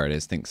 don't know where it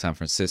is, I think San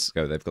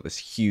Francisco, they've got this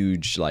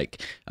huge,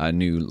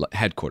 new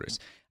headquarters.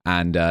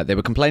 And they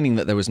were complaining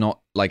that there was not,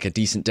 a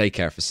decent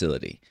daycare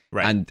facility.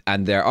 Right.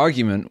 And their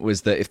argument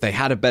was that if they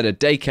had a better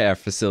daycare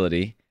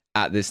facility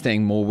at this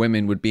thing, more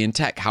women would be in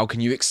tech. How can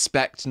you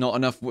expect not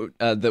enough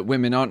that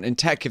women aren't in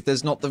tech if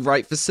there's not the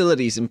right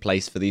facilities in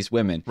place for these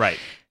women? Right.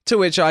 To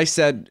which I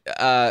said,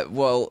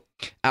 well,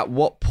 at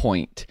what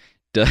point,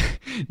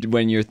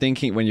 when you're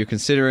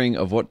considering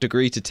of what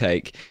degree to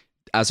take,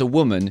 as a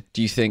woman,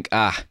 do you think,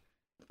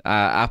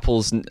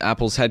 Apple's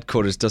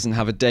headquarters doesn't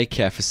have a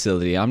daycare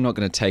facility, I'm not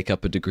going to take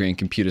up a degree in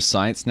computer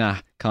science. Nah,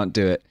 can't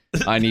do it.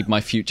 I need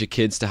my future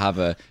kids to have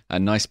a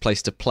nice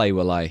place to play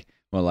while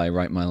I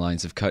write my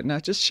lines of code. No,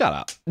 just shut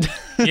up.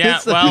 Yeah,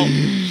 well,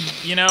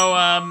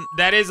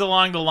 that is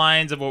along the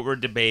lines of what we're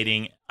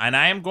debating, and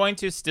I am going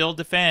to still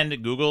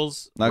defend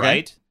Google's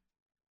right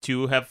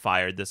to have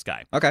fired this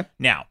guy. Okay.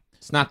 Now,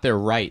 it's not their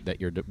right that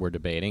we're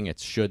debating.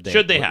 It's should they?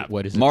 Should they have?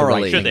 What is it?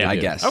 Morally, the right thing I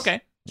guess.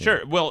 Okay,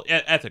 sure. Well,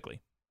 ethically.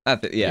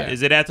 Yeah.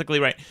 Is it ethically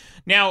right?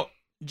 Now,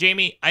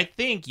 Jamie, I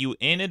think you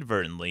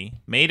inadvertently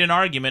made an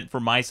argument for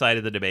my side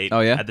of the debate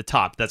at the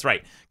top. That's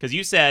right, because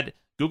you said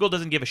Google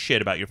doesn't give a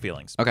shit about your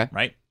feelings. Okay.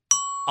 Right?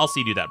 I'll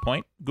cede you that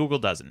point. Google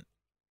doesn't.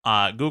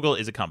 Google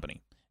is a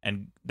company,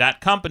 and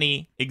that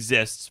company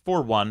exists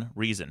for one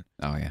reason.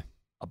 Oh, yeah.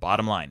 A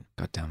bottom line.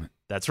 God damn it.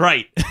 That's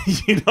right.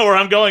 You know where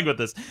I'm going with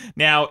this.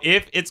 Now,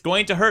 if it's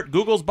going to hurt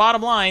Google's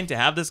bottom line to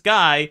have this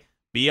guy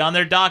be on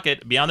their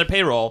docket, be on their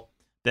payroll,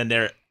 then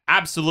they're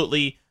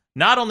absolutely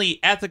not only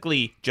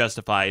ethically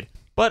justified,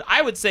 but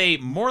I would say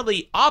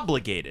morally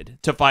obligated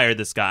to fire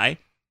this guy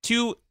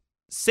to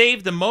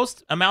save the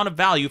most amount of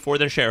value for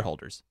their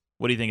shareholders.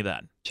 What do you think of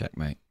that?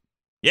 Checkmate.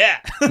 Yeah.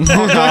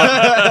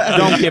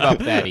 Don't give up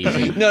that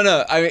easy.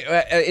 No. I mean,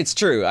 it's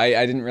true.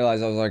 I didn't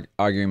realize I was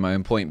arguing my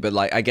own point, but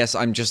I guess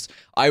I'm just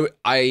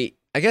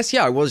I guess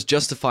I was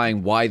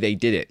justifying why they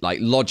did it,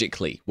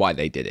 logically why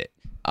they did it.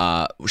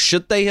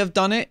 Should they have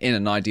done it in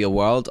an ideal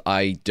world?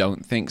 I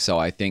don't think so.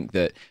 I think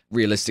that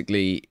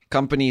realistically,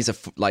 companies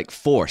are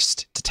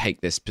forced to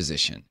take this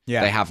position.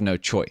 Yeah. They have no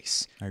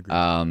choice. I agree.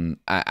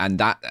 And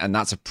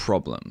that's a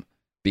problem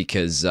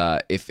because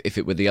if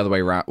it were the other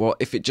way around, well,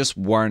 if it just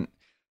weren't,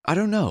 I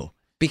don't know.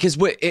 Because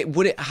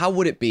how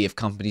would it be if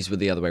companies were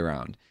the other way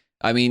around?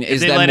 I mean,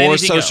 is there more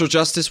social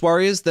justice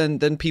warriors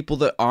than people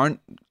that aren't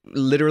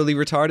literally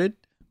retarded?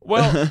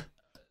 Well,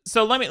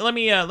 So let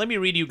me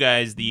read you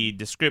guys the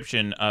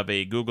description of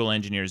a Google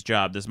engineer's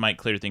job. This might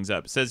clear things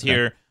up. It says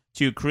here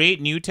to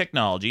create new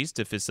technologies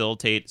to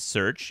facilitate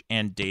search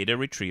and data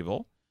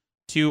retrieval,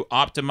 to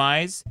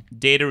optimize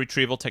data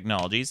retrieval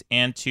technologies,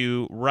 and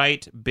to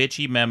write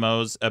bitchy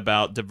memos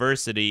about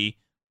diversity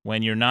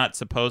when you're not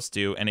supposed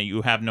to, and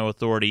you have no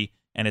authority,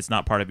 and it's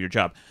not part of your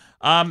job.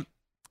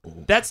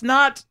 That's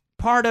not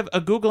part of a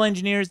Google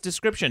engineer's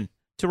description,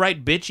 to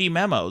write bitchy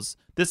memos.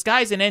 This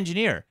guy's an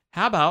engineer.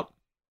 How about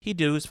he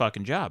do his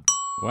fucking job?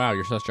 Wow,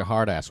 you're such a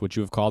hard ass. Would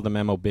you have called the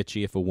memo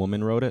bitchy if a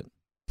woman wrote it?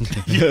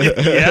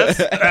 Yes,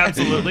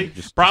 absolutely.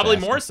 Probably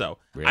asking. more so.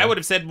 Really? I would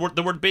have said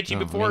the word bitchy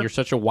before. Man, you're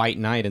such a white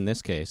knight in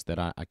this case that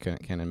I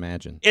can't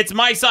imagine. It's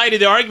my side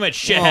of the argument,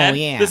 shithead. Oh,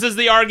 yeah. This is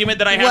the argument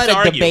that I have What to a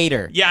argue.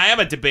 debater. Yeah, I am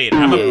a debater.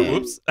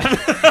 Oops.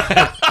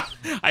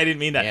 I didn't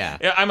mean that.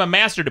 Yeah. I'm a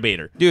master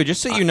debater. Dude,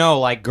 just so you know,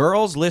 like,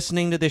 girls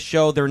listening to this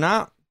show, they're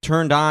not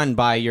turned on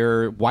by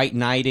your white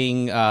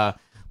knighting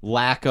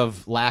lack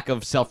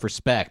of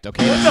self-respect,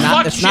 okay?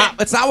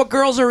 It's not what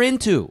girls are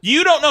into.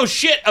 You don't know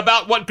shit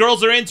about what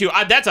girls are into.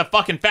 That's a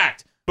fucking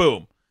fact.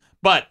 Boom.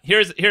 But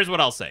here's what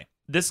I'll say.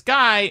 This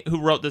guy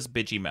who wrote this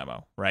bitchy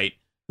memo, right,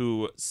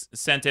 who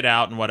sent it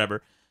out and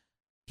whatever,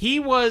 he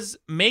was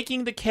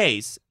making the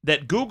case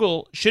that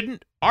Google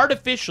shouldn't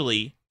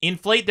artificially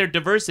inflate their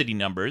diversity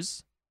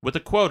numbers with a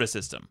quota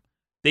system.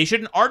 They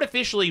shouldn't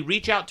artificially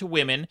reach out to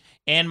women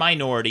and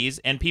minorities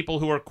and people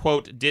who are,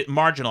 quote,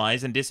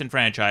 marginalized and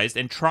disenfranchised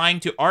and trying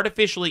to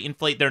artificially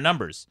inflate their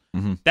numbers.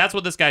 Mm-hmm. That's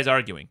what this guy's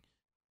arguing.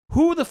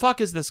 Who the fuck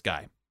is this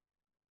guy?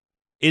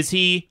 Is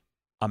he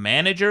a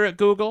manager at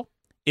Google?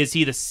 Is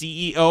he the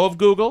CEO of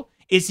Google?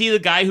 Is he the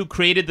guy who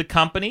created the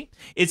company?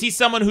 Is he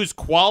someone who's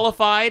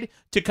qualified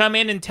to come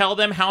in and tell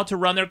them how to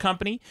run their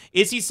company?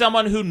 Is he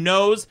someone who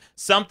knows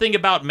something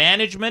about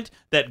management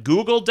that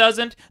Google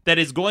doesn't, that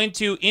is going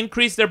to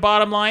increase their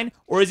bottom line?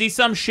 Or is he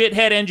some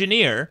shithead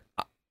engineer?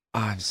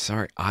 I'm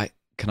sorry.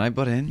 Can I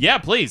butt in? Yeah,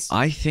 please.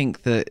 I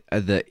think that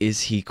the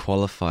 "is he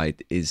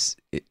qualified"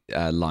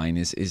 line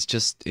is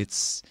just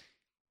it's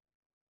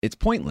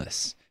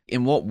pointless.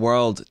 In what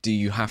world do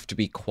you have to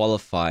be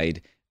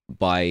qualified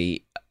by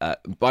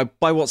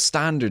what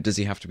standard does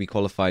he have to be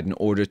qualified in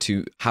order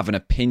to have an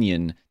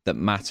opinion that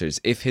matters?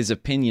 If his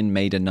opinion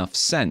made enough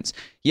sense,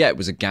 yeah, it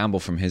was a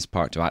gamble from his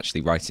part to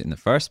actually write it in the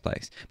first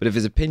place. But if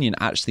his opinion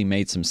actually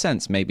made some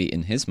sense, maybe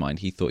in his mind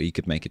he thought he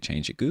could make a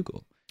change at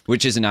Google,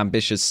 which is an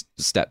ambitious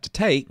step to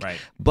take, right?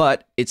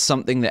 But it's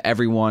something that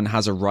everyone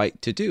has a right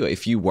to do.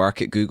 If you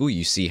work at Google,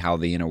 you see how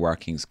the inner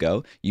workings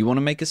go. You want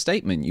to make a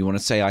statement. You want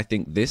to say, I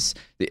think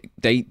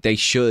they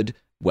should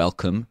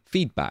welcome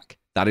feedback.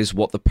 That is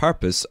what the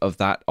purpose of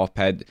that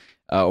op-ed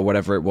or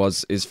whatever it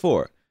was is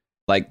for.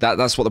 Like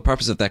that's what the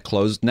purpose of their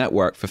closed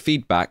network for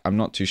feedback. I'm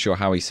not too sure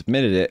how he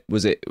submitted it.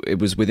 It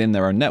was within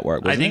their own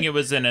network, wasn't it? I think it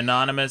was an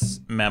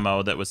anonymous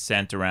memo that was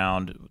sent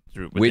around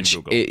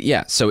within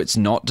Google. So it's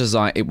not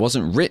designed. It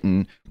wasn't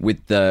written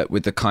with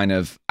the kind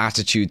of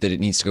attitude that it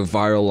needs to go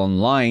viral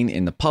online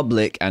in the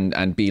public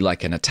and be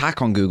like an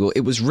attack on Google.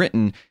 It was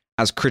written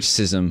as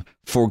criticism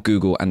for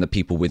Google and the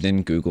people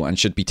within Google and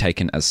should be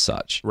taken as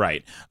such.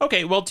 Right.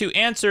 Okay, well, to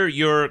answer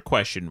your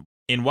question,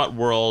 in what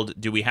world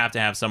do we have to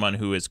have someone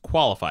who is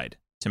qualified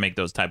to make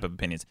those type of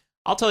opinions?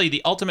 I'll tell you,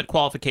 the ultimate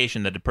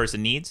qualification that a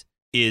person needs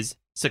is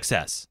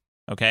success,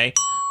 okay?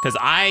 Because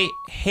I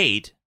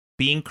hate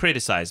being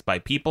criticized by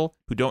people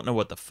who don't know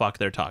what the fuck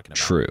they're talking about.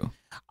 True.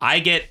 I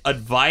get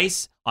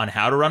advice on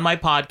how to run my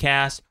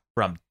podcast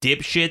from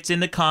dipshits in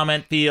the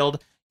comment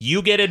field.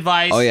 You get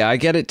advice. Oh, yeah, I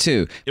get it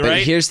too. But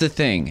right? Here's the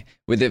thing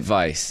with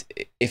advice.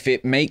 If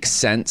it makes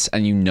sense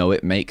and you know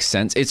it makes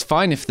sense, it's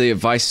fine if the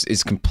advice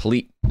is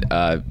complete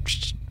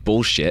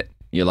bullshit.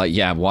 You're like,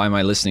 yeah, why am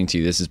I listening to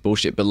you? This is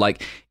bullshit. But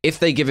like, if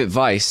they give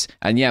advice,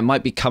 and yeah, it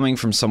might be coming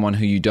from someone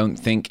who you don't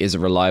think is a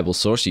reliable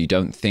source, or you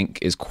don't think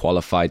is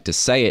qualified to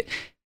say it,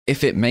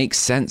 if it makes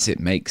sense, it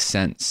makes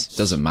sense.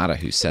 Doesn't matter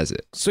who says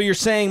it. So you're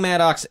saying,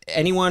 Maddox,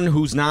 anyone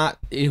whose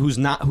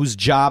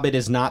job it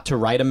is not to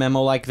write a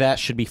memo like that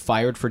should be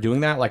fired for doing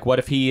that? Like, what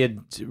if he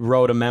had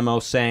wrote a memo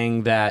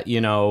saying that,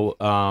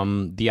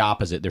 the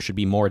opposite, there should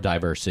be more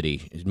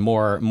diversity,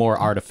 more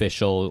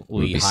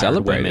artificially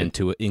hired women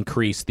to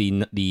increase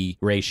the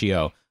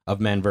ratio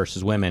of men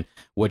versus women?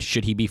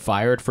 Should he be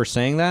fired for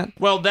saying that?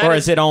 Well,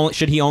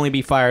 should he only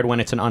be fired when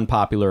it's an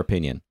unpopular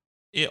opinion?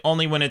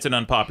 Only when it's an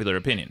unpopular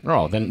opinion.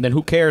 Oh, then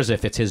who cares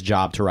if it's his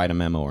job to write a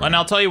memo? And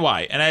I'll tell you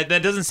why. And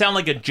that doesn't sound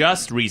like a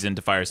just reason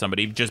to fire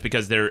somebody just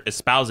because they're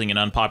espousing an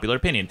unpopular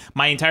opinion.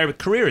 My entire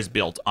career is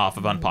built off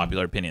of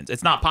unpopular opinions.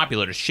 It's not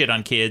popular to shit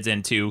on kids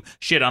and to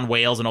shit on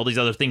whales and all these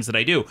other things that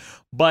I do.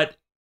 But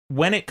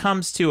when it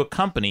comes to a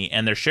company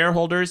and their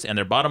shareholders and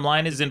their bottom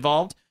line is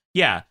involved,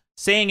 yeah,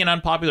 saying an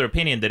unpopular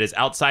opinion that is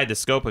outside the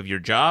scope of your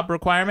job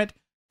requirement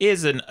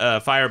is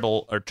a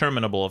fireable or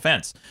terminable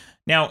offense.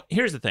 Now,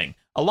 here's the thing.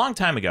 A long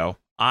time ago,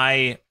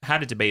 I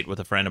had a debate with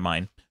a friend of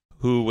mine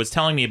who was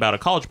telling me about a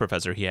college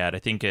professor he had, I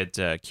think at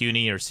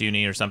CUNY or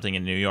SUNY or something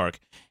in New York.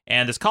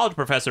 And this college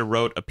professor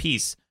wrote a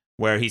piece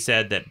where he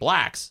said that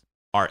blacks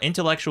are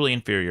intellectually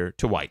inferior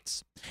to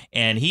whites.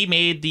 And he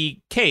made the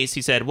case.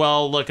 He said,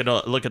 well, look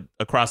at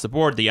across the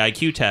board, the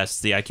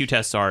IQ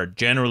tests are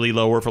generally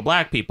lower for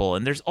black people,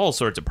 and there's all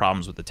sorts of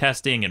problems with the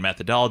testing and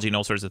methodology and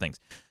all sorts of things.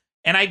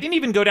 And I didn't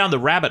even go down the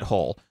rabbit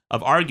hole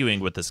of arguing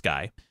with this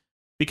guy,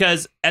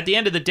 because at the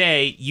end of the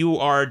day, you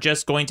are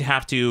just going to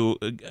have to,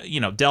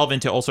 delve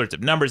into all sorts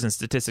of numbers and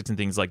statistics and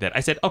things like that. I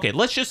said, okay,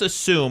 let's just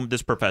assume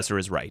this professor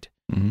is right,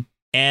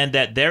 and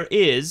that there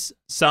is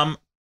some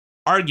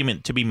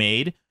argument to be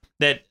made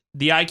that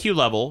the IQ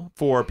level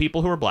for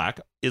people who are black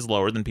is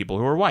lower than people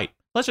who are white.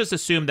 Let's just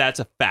assume that's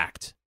a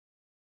fact.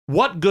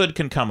 What good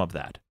can come of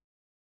that?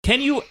 Can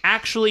you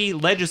actually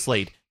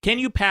legislate? Can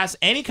you pass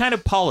any kind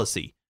of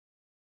policy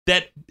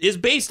that is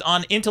based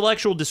on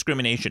intellectual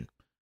discrimination,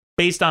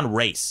 based on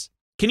race?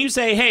 Can you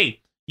say,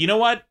 hey, you know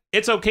what?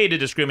 It's okay to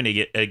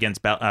discriminate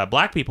against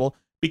black people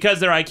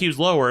because their IQ is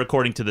lower,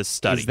 according to this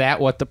study. Is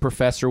that what the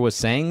professor was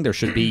saying? There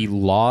should be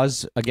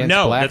laws against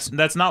blacks? No,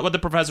 that's not what the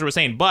professor was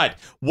saying. But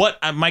what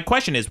my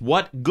question is,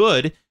 what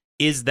good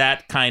is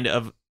that kind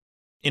of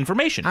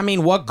information? I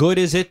mean, what good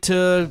is it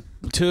to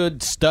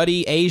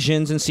study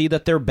Asians and see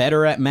that they're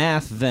better at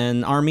math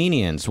than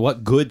Armenians?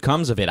 What good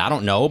comes of it? I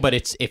don't know, but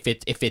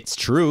if it's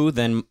true,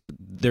 then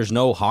there's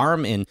no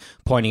harm in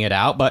pointing it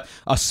out. But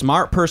a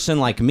smart person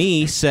like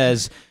me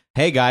says,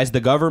 hey guys, the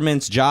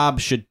government's job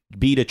should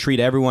be to treat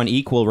everyone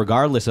equal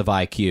regardless of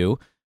IQ.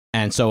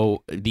 And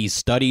so these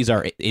studies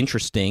are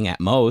interesting at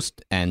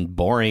most and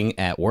boring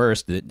at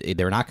worst.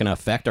 They're not going to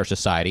affect our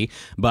society.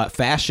 But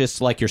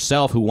fascists like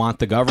yourself who want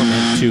the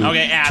government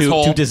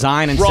to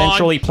design and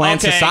centrally plan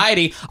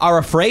society are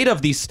afraid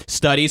of these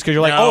studies because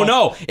you're like, oh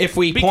no, if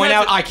we point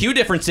out IQ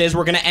differences,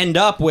 we're going to end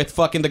up with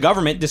fucking the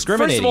government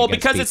discriminating. First of all, against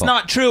because people. It's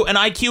not true. An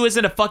IQ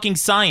isn't a fucking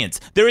science.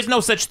 There is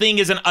no such thing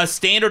as a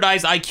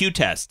standardized IQ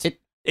test.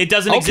 It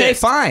doesn't exist. Okay,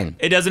 fine.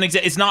 It doesn't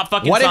exist. It's not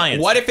fucking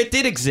science. What if it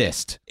did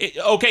exist?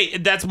 Okay,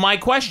 that's my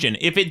question.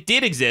 If it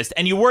did exist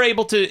and you were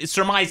able to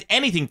surmise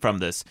anything from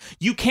this,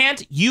 you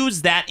can't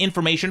use that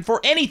information for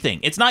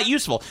anything. It's not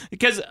useful.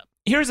 Because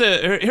here's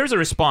a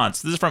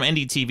response. This is from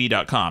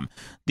ndtv.com.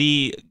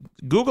 The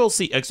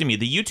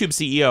YouTube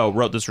CEO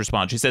wrote this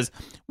response. She says,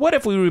 "What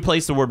if we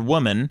replace the word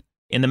woman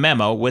in the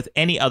memo with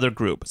any other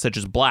group, such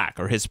as black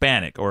or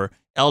Hispanic or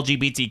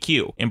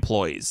LGBTQ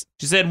employees?"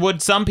 She said,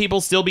 would some people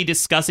still be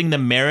discussing the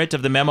merit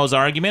of the memo's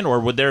argument, or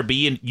would there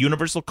be a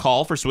universal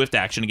call for swift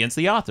action against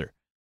the author?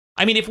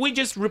 I mean, if we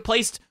just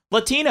replaced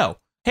Latino,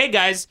 hey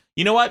guys,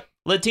 you know what?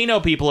 Latino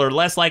people are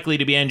less likely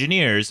to be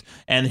engineers,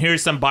 and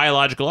here's some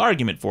biological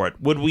argument for it.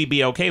 Would we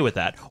be okay with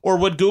that? Or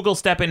would Google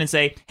step in and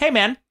say, hey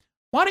man,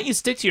 why don't you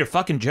stick to your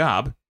fucking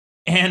job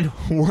and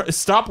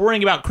stop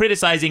worrying about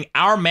criticizing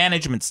our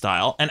management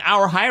style and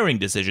our hiring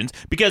decisions,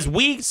 because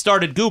we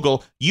started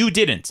Google, you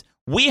didn't.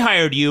 We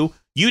hired you,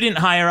 you didn't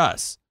hire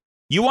us.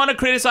 You want to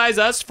criticize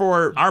us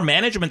for our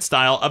management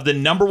style of the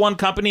 #1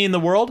 company in the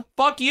world?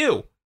 Fuck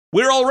you.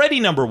 We're already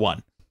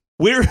 #1.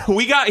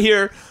 We got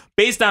here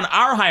based on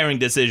our hiring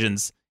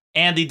decisions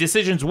and the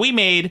decisions we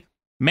made,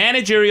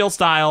 managerial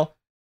style,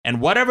 and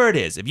whatever it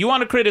is. If you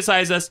want to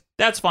criticize us,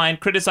 that's fine.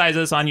 Criticize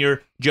us on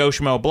your Joe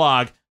Schmo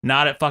blog,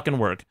 not at fucking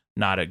work,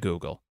 not at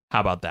Google.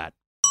 How about that?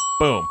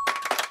 Boom.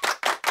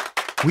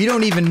 We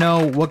don't even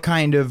know what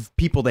kind of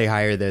people they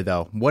hire there,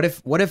 though. What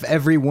if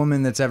every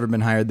woman that's ever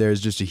been hired there is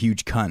just a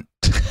huge cunt?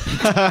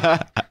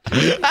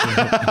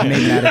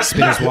 Maybe Maddox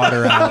spit his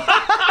water out.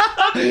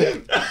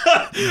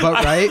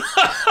 But right?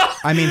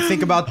 I mean,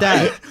 think about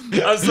that.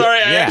 I'm sorry,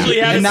 I actually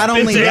had and not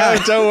only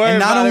that, don't worry and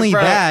not about only it,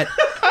 bro. that,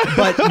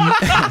 but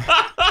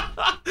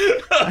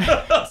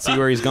see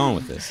where he's going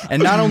with this.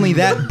 And not only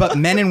that, but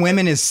men and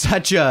women is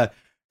such a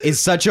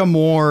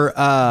more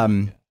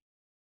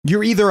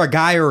you're either a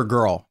guy or a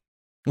girl.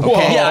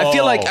 Okay. Yeah, I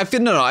feel like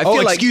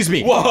excuse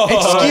me. Whoa.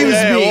 Excuse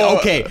me. Whoa.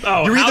 Okay.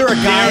 Oh, You're either a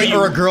guy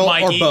or a girl,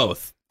 Mikey. or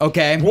both.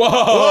 Okay.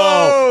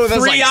 Whoa,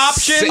 that's Three like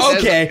options?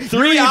 Okay.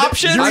 Three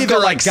options? You're I've either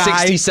got like a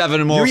guy,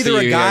 67 more You're either for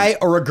a you guy here.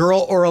 or a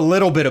girl or a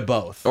little bit of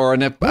both. Or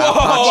an Apache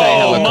Mikey.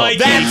 helicopter.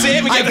 That's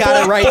it. We I get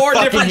got it right four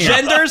fucking different here.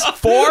 genders.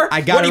 Four. I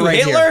got What it are you, right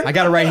Hitler? here. I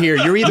got it right here.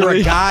 You're either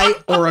a guy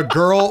or a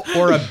girl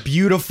or a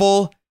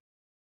beautiful,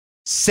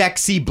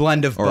 sexy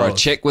blend of Or both. a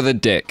chick with a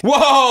dick. Whoa!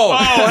 Oh,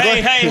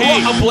 hey.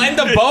 What, a blend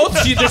of both?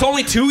 So there's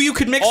only two you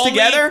could mix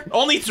together?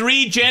 Only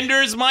 3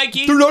 genders,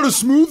 Mikey? They're not a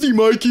smoothie,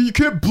 Mikey. You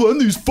can't blend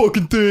these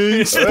fucking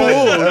things.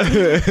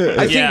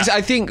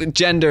 I think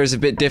gender is a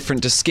bit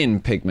different to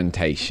skin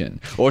pigmentation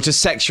or to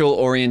sexual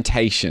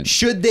orientation.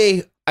 Should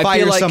they I fire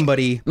feel like,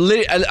 somebody?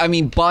 I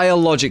mean,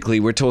 biologically,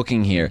 we're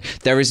talking here.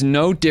 There is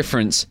no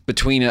difference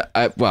between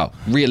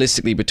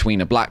realistically, between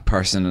a black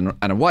person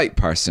and a white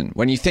person.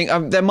 When you think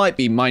there might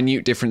be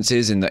minute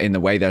differences in the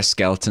way their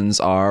skeletons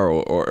are,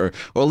 or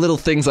little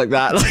things like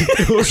that.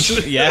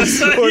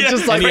 Yes. Or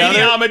just like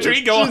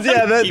geometry. Go on.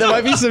 Yeah, there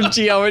might be some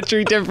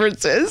geometry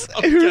differences.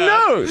 Who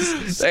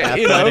knows?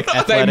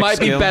 They might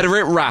be better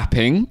at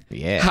rapping.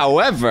 Yeah.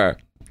 However,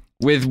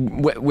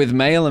 With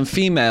male and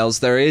females,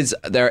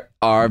 there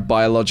are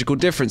biological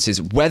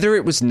differences. Whether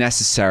it was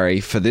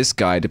necessary for this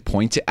guy to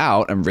point it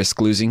out and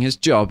risk losing his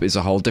job is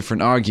a whole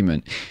different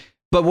argument.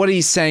 But what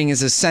he's saying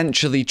is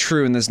essentially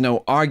true, and there's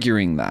no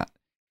arguing that.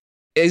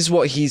 Is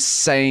what he's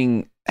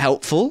saying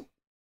helpful?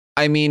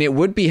 I mean, it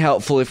would be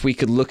helpful if we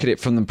could look at it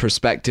from the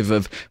perspective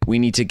of we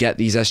need to get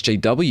these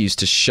SJWs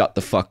to shut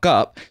the fuck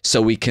up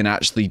so we can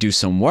actually do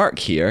some work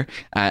here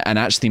and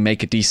actually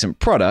make a decent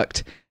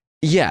product.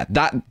 Yeah,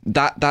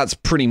 that's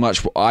pretty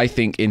much what I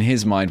think in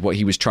his mind what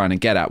he was trying to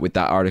get at with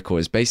that article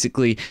is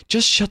basically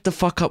just shut the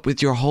fuck up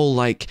with your whole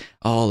like,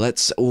 oh,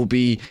 let's all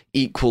be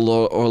equal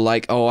or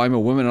like, oh, I'm a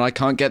woman and I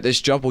can't get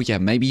this job. Well, yeah,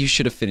 maybe you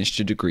should have finished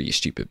your degree, you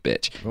stupid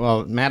bitch.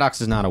 Well,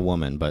 Maddox is not a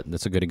woman, but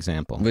that's a good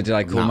example. But did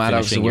I call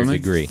Maddox a woman?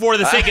 Degree. For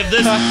the sake of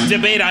this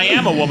debate, I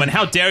am a woman.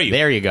 How dare you?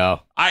 There you go.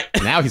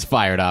 Now he's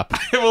fired up.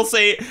 I will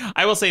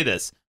say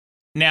this.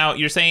 Now,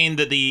 you're saying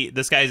that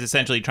this guy is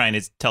essentially trying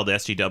to tell the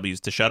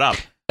SJWs to shut up.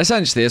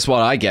 Essentially, that's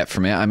what I get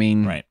from it. I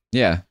mean, right.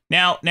 Yeah.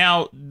 Now,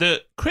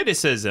 the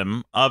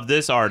criticism of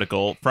this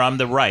article from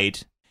the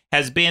right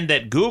has been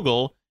that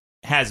Google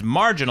has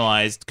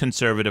marginalized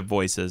conservative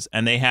voices,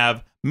 and they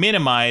have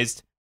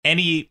minimized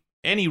any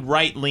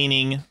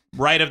right-leaning,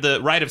 right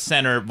of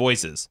center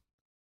voices.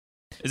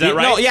 Is that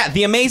right? No, yeah.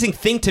 The amazing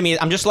thing to me,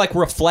 I'm just like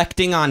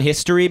reflecting on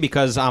history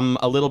because I'm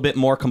a little bit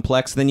more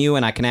complex than you,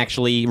 and I can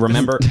actually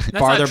remember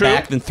farther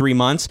back than 3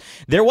 months.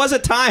 There was a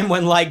time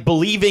when like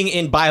believing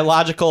in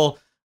biological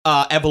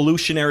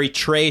evolutionary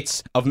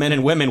traits of men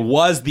and women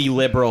was the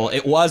liberal,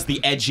 it was the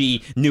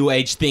edgy new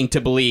age thing to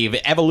believe.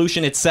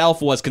 Evolution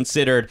itself was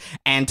considered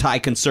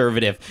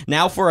anti-conservative.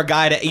 Now for a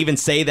guy to even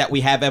say that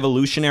we have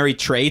evolutionary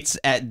traits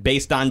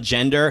based on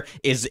gender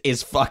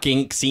is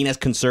fucking seen as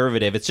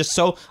conservative. It's just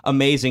so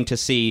amazing to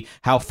see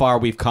how far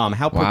we've come,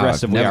 how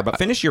progressive we are. But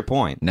finish your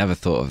point. Never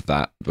thought of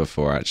that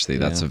before, actually.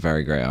 That's a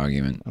very great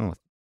argument. Oh.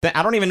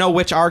 I don't even know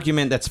which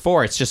argument that's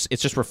for. It's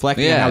just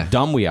reflecting on how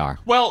dumb we are.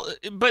 Well,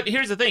 but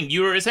here's the thing.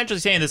 You were essentially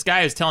saying this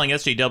guy is telling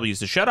SJWs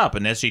to shut up,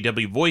 and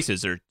SJW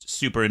voices are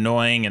super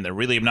annoying, and they're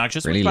really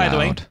obnoxious. Really by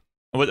loud.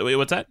 The way,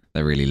 what's that?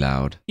 They're really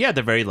loud. Yeah,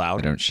 they're very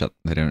loud.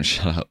 They don't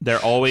shut up. They're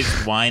always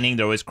whining.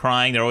 They're always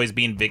crying. They're always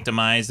being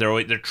victimized.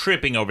 They're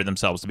tripping over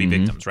themselves to be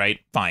victims,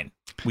 right? Fine.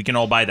 We can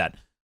all buy that.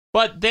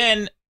 But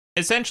then,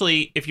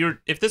 essentially,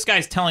 if this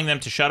guy's telling them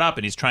to shut up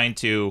and he's trying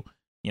to,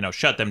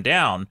 shut them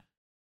down,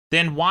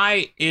 then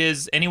why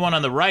is anyone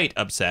on the right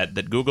upset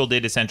that Google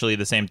did essentially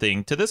the same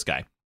thing to this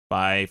guy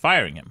by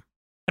firing him?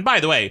 And by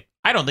the way,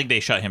 I don't think they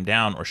shut him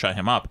down or shut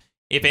him up.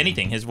 If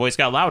anything, his voice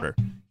got louder.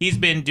 He's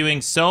been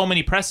doing so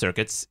many press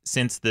circuits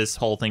since this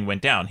whole thing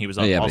went down. He was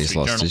on Wall Street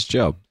Journal. He's lost his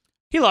job.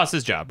 He lost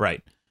his job,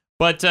 right.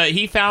 But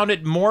he found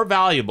it more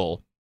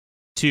valuable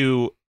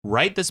to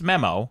write this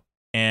memo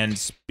and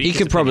speak. He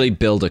could probably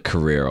build a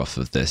career off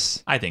of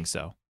this. I think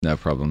so. No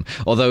problem.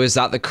 Although, is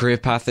that the career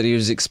path that he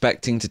was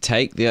expecting to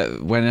take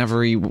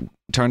whenever he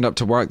turned up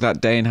to work that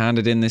day and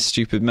handed in this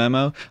stupid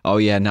memo? Oh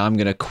yeah, now I'm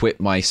going to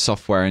quit my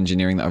software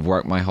engineering that I've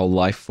worked my whole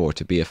life for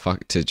to be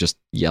to just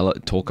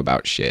talk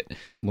about shit.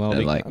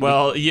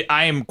 Well,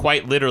 I am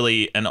quite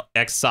literally an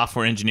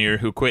ex-software engineer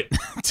who quit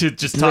to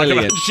just talk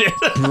about shit.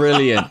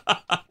 Brilliant.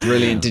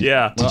 Did you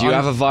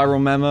have a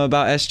viral memo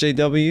about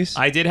SJWs?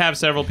 I did have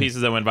several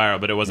pieces that went viral,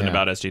 but it wasn't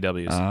about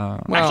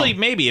SJWs. Actually,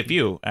 maybe a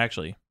few.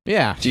 Actually.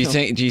 Yeah. Do you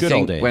think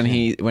when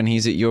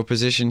he's at your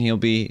position he'll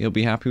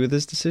be happy with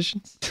his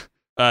decisions?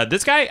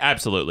 This guy,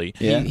 absolutely.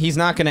 Yeah. He's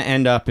not going to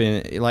end up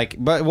in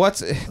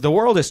but the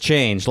world has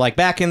changed. Like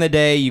back in the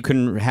day, you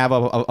can have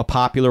a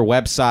popular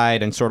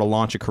website and sort of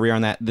launch a career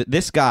on that.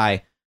 This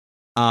guy,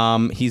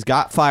 he's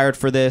got fired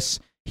for this.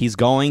 He's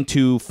going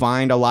to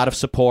find a lot of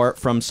support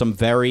from some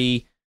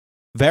very,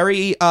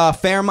 very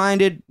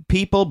fair-minded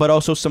people, but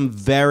also some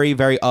very,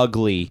 very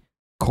ugly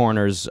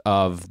corners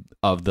of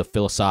the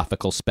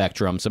philosophical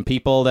spectrum. Some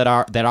people that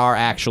are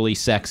actually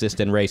sexist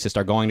and racist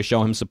are going to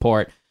show him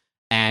support,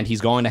 and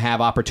he's going to have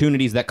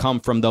opportunities that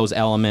come from those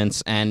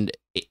elements. And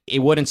it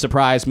wouldn't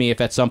surprise me if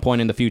at some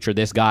point in the future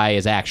this guy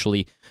is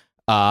actually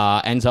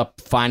ends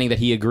up finding that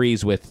he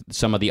agrees with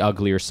some of the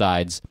uglier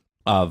sides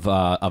of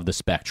the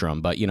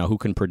spectrum. But who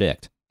can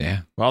predict? Yeah.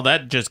 Well,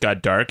 that just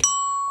got dark.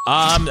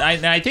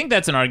 I think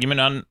that's an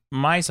argument on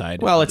my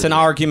side. Well, it's an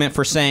argument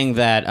for saying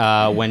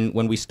that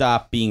when we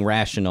stop being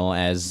rational,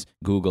 as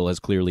Google has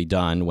clearly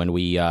done, when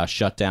we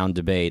shut down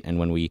debate, and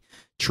when we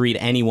treat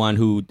anyone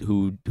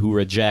who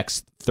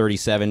rejects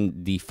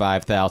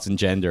 75,000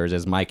 genders,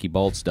 as Mikey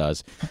Bolts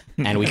does,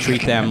 and we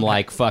treat them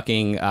like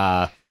fucking.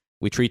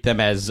 We treat them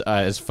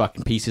as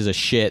fucking pieces of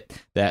shit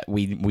that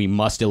we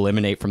must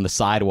eliminate from the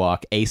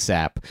sidewalk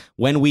ASAP.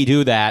 When we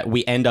do that,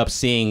 we end up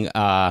seeing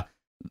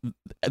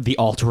the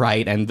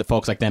alt-right and the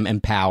folks like them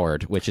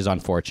empowered, which is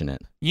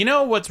unfortunate. You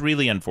know what's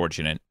really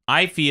unfortunate?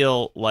 I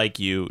feel like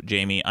you,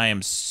 Jamie. I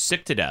am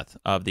sick to death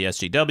of the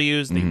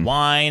SJWs. They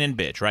whine and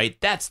bitch, right?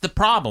 That's the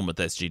problem with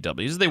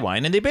SJWs. They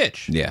whine and they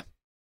bitch. Yeah.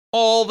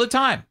 All the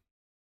time.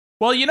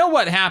 Well, you know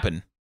what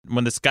happened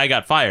when this guy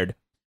got fired?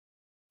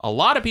 A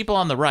lot of people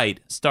on the right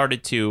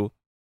started to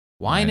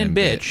Whine and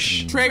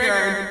bitch.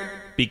 Trigger.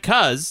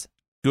 Because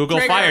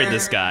Google fired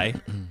this guy.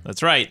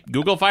 That's right.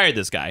 Google fired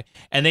this guy.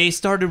 And they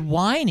started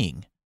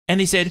whining. And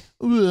they said,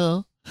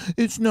 well,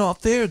 it's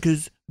not fair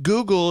because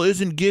Google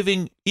isn't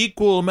giving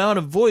equal amount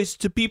of voice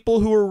to people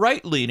who are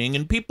right-leaning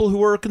and people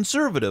who are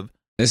conservative.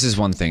 This is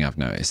one thing I've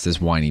noticed. There's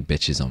whiny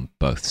bitches on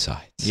both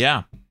sides.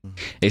 Yeah.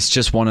 It's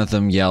just one of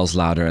them yells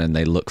louder and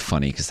they look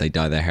funny because they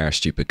dye their hair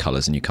stupid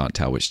colors and you can't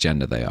tell which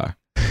gender they are.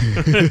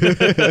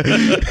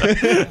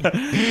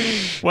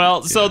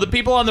 Well, so the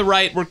people on the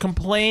right were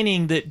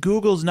complaining that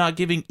Google's not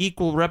giving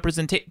equal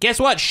representation. Guess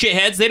what,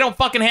 shitheads? They don't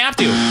fucking have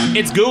to.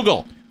 It's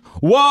Google.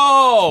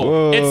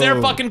 Whoa! It's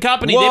their fucking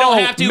company. They don't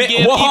have to give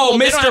equal.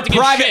 Mr.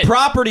 Private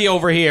Property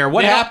over here.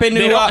 What happened?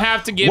 They don't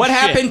have to give. What shit.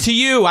 happened to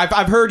you?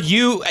 I've heard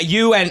you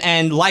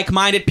and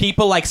like-minded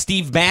people like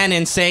Steve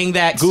Bannon saying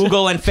that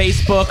Google and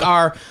Facebook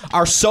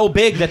are so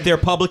big that they're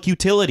public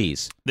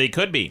utilities. They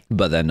could be,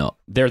 but they're not.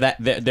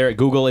 They're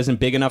Google isn't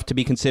big enough to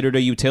be considered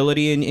a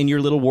utility in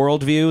your little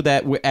worldview.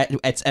 That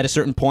at a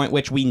certain point,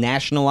 which we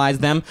nationalize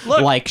them,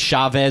 like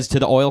Chavez to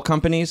the oil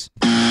companies.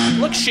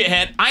 Look,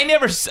 shithead, I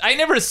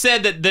never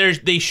said that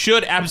they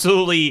should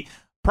absolutely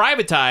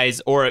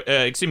privatize or,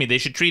 they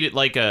should treat it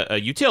like a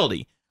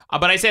utility.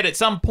 But I said at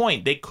some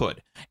point they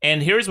could.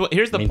 And here's the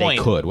point. They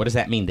could. What does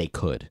that mean? They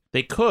could.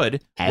 They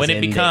could it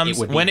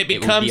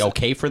would be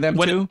okay for them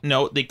to.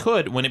 No, they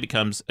could when it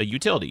becomes a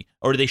utility,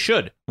 or they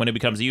should when it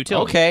becomes a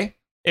utility. Okay.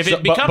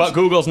 But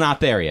Google's not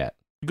there yet.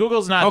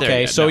 Google's not there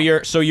yet.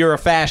 Okay, so you're a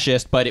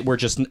fascist, but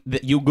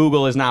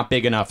Google is not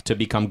big enough to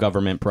become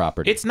government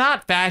property. It's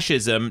not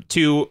fascism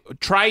to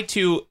try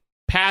to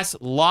pass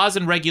laws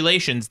and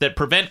regulations that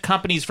prevent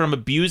companies from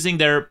abusing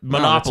their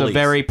monopolies. It's a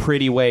very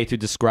pretty way to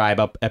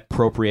describe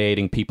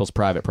appropriating people's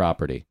private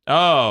property.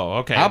 Oh,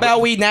 okay. How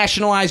about we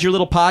nationalize your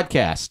little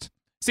podcast?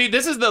 See,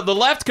 this is the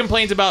left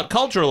complains about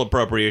cultural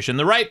appropriation.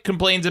 The right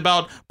complains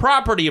about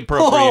property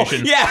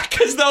appropriation. Oh, yeah,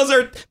 because those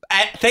are.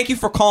 Thank you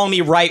for calling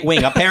me right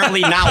wing.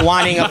 Apparently, not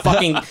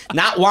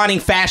wanting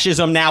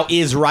fascism now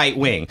is right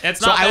wing.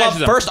 It's not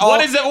fascism.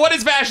 What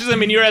is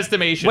fascism in your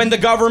estimation? When the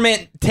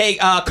government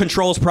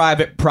controls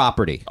private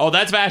property. Oh,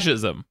 that's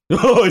fascism.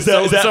 Oh, is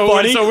that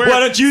funny? Why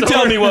don't you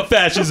tell me what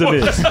fascism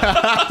is?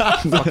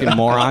 Fucking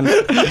moron.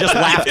 You just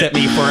laughed at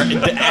me for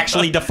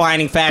actually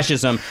defining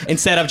fascism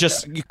instead of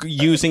just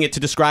using it to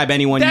describe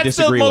anyone you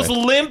disagree with. That's the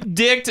most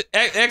limp-dicked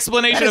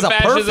explanation of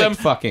fascism.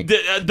 Fucking.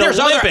 There's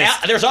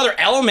other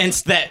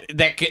elements that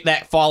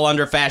fall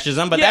under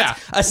fascism, but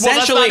that's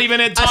essentially not even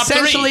in top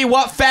essentially 3.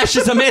 What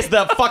fascism is.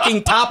 The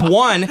fucking top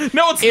one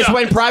is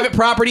when private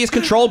property is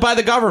controlled by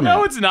the government.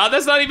 No, it's not.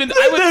 That's not even.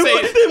 I would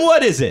say. Then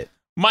what is it?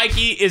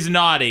 Mikey is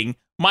nodding.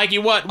 Mikey,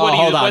 what do you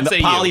hold on. What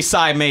say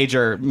poli-sci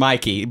major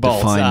Mikey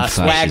Bolts,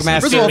 swag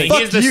master. First of all,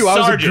 fuck you. I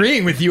was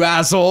agreeing with you,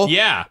 asshole.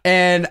 Yeah,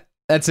 and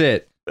that's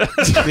it.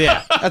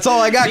 Yeah, that's all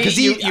I got. Because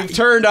you've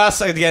turned us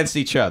against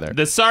each other.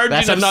 The sergeant.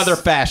 That's another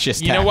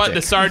fascist. You know what?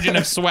 The sergeant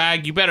of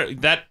swag. You better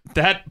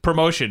that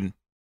promotion.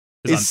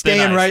 Is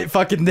staying right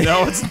fucking there.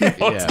 No, it's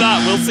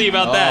not. We'll see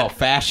about that. Oh,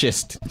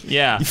 fascist.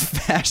 Yeah. You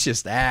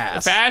fascist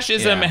ass.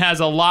 Fascism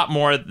has a lot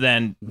more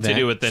to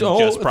do with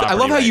just property. I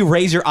love how you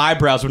raise your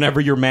eyebrows whenever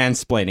you're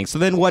mansplaining. So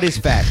then what is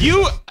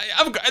fascism?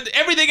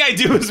 Everything I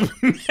do is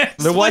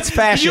Then what's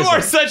fascism? You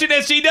are such an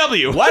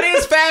SJW. What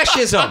is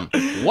fascism?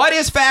 What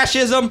is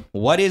fascism?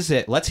 What is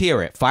it? Let's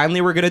hear it.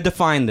 Finally, we're going to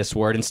define this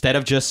word instead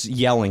of just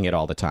yelling it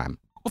all the time.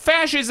 Well,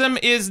 fascism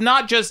is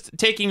not just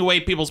taking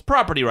away people's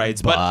property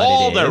rights, but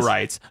all their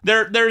rights.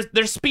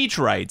 Their speech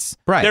rights.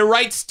 Right. Their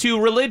rights to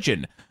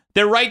religion.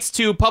 Their rights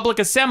to public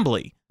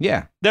assembly.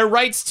 Yeah. Their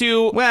rights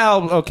to...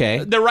 Well,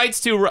 okay. Their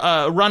rights to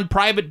run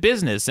private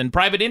business and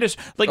private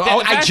industry.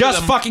 I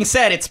just fucking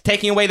said it's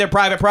taking away their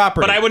private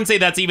property. But I wouldn't say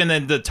that's even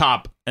in the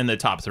top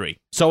 3.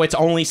 So it's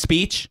only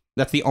speech?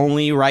 That's the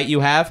only right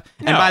you have?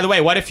 No. And by the way,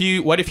 what if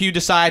you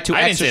decide to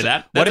I didn't say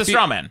that. That's a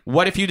straw man.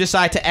 What if you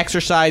decide to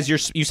exercise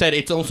you said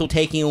it's also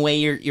taking away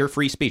your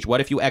free speech.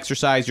 What if you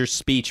exercise your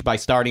speech by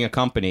starting a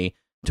company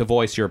to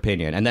voice your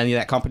opinion, and then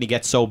that company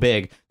gets so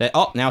big that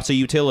now it's a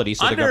utility,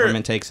 so the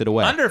government takes it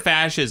away? Under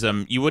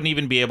fascism, you wouldn't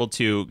even be able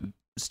to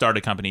start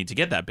a company to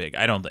get that big,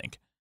 I don't think.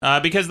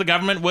 Because the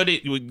government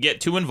would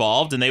get too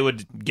involved, and they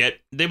would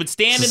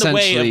stand in the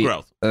way of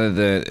growth.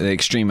 The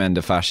extreme end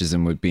of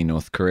fascism would be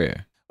North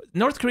Korea.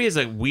 North Korea is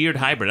a weird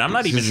hybrid. I'm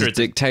not even sure it's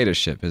a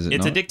dictatorship, is it?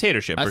 It's not? A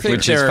dictatorship,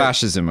 which is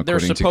fascism, according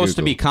to Google. They're supposed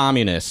to be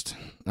communist.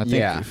 I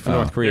think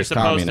North Korea is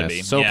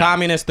communist. So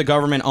communist, the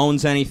government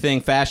owns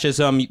anything.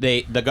 Fascism,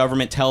 the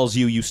government tells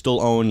you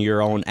still own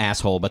your own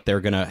asshole, but they're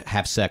gonna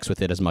have sex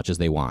with it as much as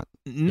they want.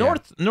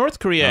 North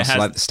Korea has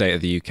like the state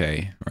of the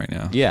UK right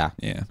now. Yeah,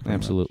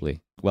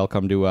 absolutely.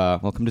 Welcome to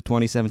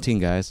 2017,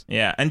 guys.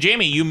 Yeah, and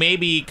Jamie, you may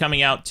be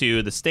coming out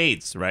to the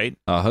States, right?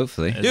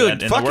 Hopefully.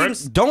 Dude,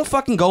 don't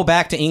fucking go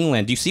back to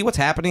England. Do you see what's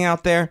happening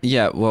out there?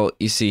 Yeah, well,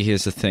 you see,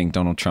 here's the thing.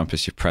 Donald Trump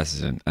is your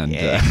president, and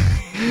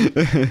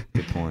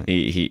good point.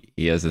 He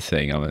has a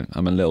thing.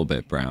 I'm a little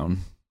bit brown.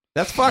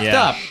 That's fucked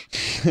up.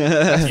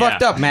 That's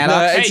fucked up, man. No,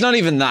 it's not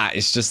even that.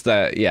 It's just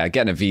that,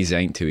 getting a visa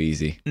ain't too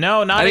easy.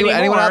 No, not anymore.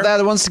 Anyone out there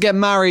that wants to get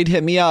married,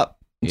 hit me up.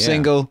 I'm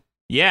single.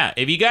 Yeah,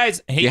 if you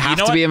guys... Hey, you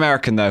have to be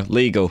American, though.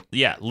 Legal.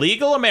 Yeah,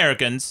 legal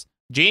Americans.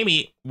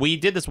 Jamie, we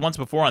did this once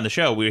before on the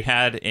show. We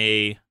had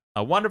a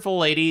wonderful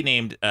lady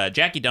named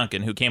Jackie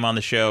Duncan who came on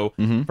the show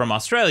from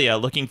Australia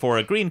looking for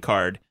a green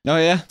card. Oh,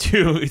 yeah?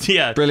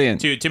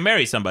 Brilliant. To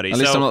marry somebody. At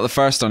least I'm not the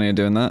first on here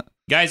doing that.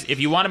 Guys, if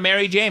you want to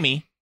marry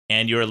Jamie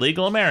and you're a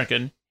legal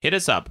American, hit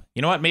us up.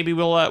 You know what? Maybe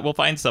we'll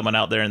find someone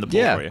out there in the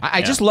pool for you.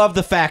 I just love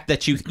the fact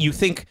that you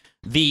think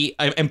the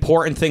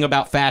important thing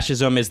about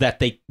fascism is that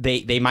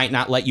they might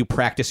not let you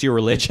practice your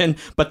religion,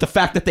 but the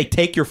fact that they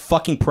take your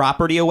fucking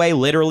property away,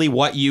 literally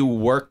what you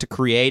work to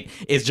create,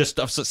 is just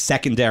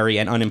secondary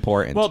and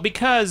unimportant. Well,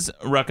 because,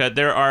 Rucka,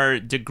 there are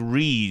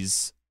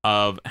degrees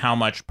of how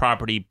much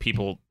property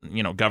people,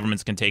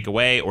 governments can take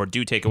away or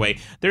do take away.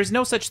 There's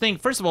no such thing.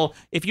 First of all,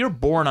 if you're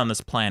born on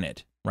this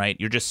planet, right,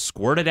 you're just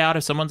squirted out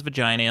of someone's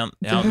vagina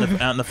out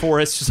in the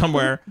forest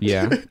somewhere.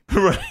 Yeah.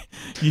 Right.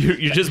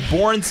 You're just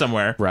born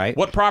somewhere. Right.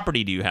 What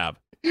property do you have?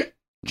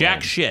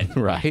 Jack shit.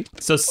 Right.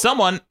 So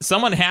someone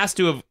has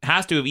to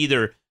have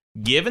either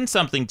given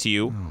something to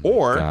you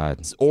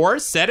or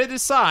set it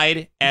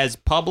aside as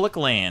public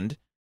land.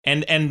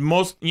 And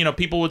most,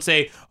 people would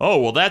say, oh,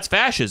 well, that's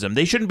fascism.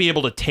 They shouldn't be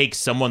able to take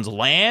someone's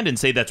land and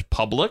say that's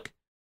public.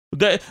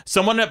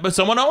 Someone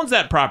owns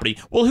that property.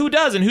 Well, who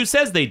does and who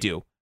says they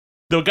do?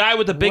 The guy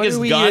with the biggest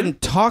gun? What are we even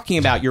talking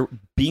about? You're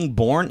being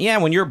born? Yeah,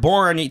 when you're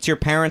born, it's your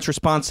parents'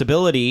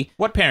 responsibility.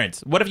 What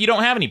parents? What if you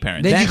don't have any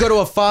parents? Then you go to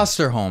a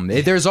foster home.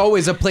 There's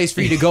always a place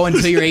for you to go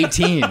until you're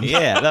 18.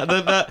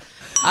 Yeah,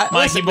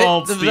 Mikey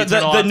Bolts,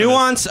 the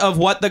nuance of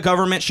what the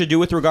government should do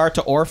with regard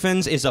to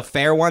orphans is a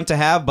fair one to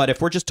have, but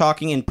if we're just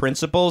talking in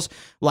principles,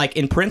 like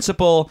in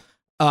principle,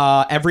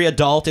 every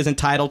adult is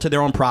entitled to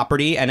their own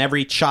property, and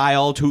every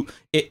child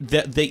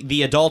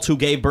the adults who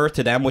gave birth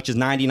to them, which is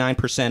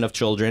 99% of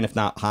children, if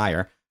not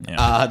higher,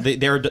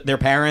 their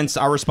parents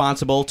are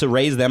responsible to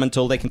raise them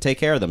until they can take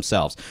care of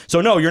themselves.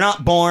 So no, you're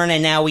not born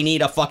and now we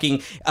need a fucking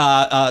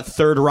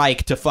Third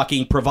Reich to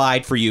fucking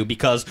provide for you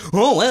because,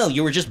 oh well,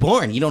 you were just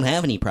born, you don't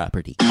have any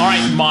property. All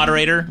right,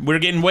 moderator, we're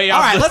getting way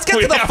off. All right, let's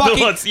get to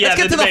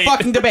the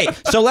fucking debate.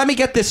 So let me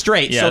get this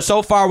straight. Yes.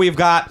 So far we've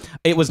got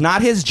it was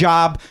not his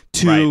job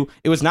to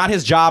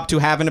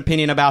have an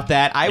opinion about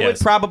that. I would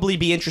probably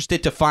be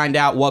interested to find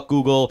out what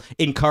Google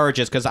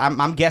encourages, because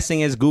I'm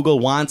guessing as Google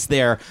wants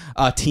their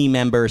team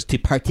members to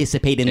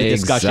participate in the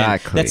discussion.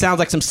 That sounds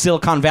like some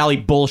Silicon Valley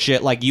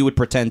bullshit like you would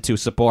pretend to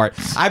support.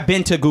 I've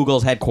been to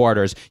Google's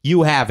headquarters.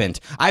 You haven't.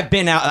 I've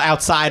been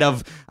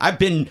I've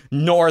been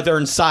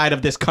northern side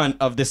of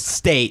this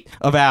state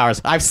of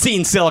ours. I've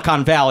seen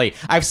Silicon Valley.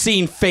 I've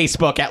seen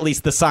Facebook, at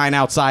least the sign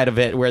outside of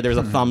it where there's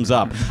a thumbs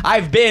up.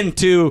 I've been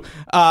to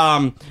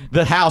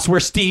the house where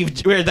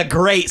the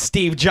great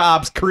Steve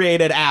Jobs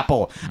created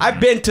Apple. I've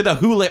been to the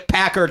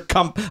Hewlett-Packard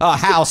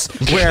house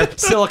where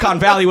Silicon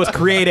Valley was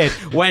created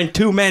when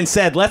two men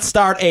said, let's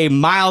start a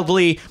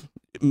mildly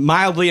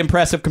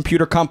impressive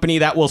computer company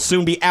that will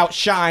soon be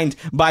outshined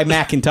by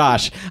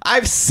Macintosh.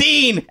 I've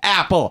seen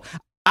Apple.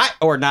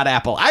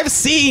 I've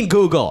seen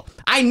Google.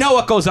 I know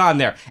what goes on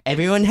there.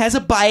 Everyone has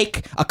a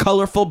bike, a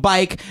colorful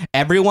bike.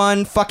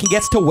 Everyone fucking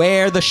gets to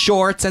wear the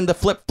shorts and the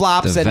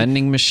flip-flops. The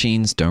vending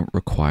machines don't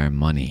require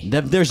money.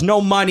 There's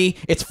no money.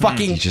 It's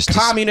fucking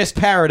communist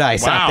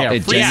paradise out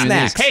there. Free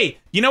snacks. Hey,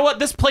 you know what?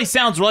 This place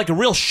sounds like a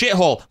real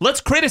shithole.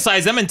 Let's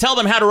criticize them and tell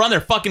them how to run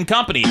their fucking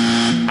company.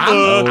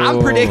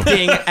 I'm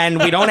predicting, and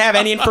we don't have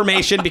any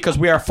information because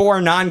we are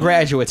 4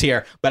 non-graduates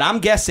here, but I'm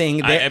guessing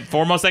that...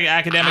 foremost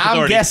academic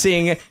authority. I'm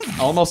guessing...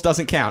 Almost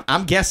doesn't count.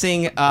 I'm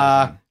guessing...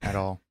 at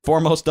all.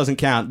 Foremost doesn't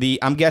count.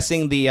 I'm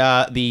guessing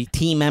the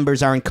team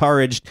members are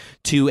encouraged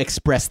to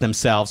express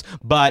themselves.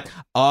 But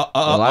I'll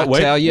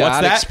tell you,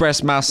 I'd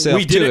express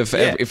myself too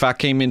if I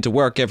came into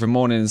work every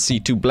morning and see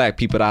 2 black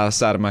people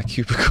outside of my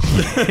cubicle.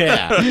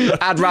 Yeah,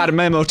 I'd write a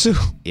memo too.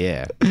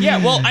 Yeah.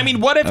 Yeah. Well, I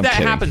mean, what if that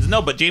happens?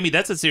 No, but Jamie,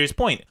 that's a serious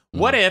point.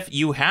 What if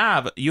you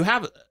have Do you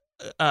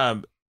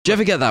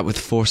ever get that with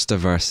forced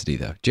diversity,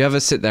 though? Do you ever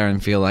sit there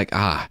and feel like,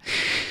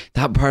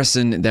 that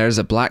person, there's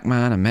a black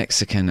man, a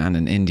Mexican, and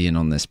an Indian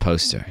on this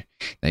poster.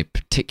 They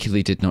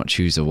particularly did not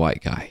choose a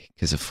white guy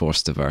because of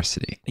forced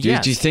diversity. Do you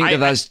think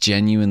that's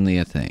genuinely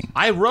a thing?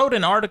 I wrote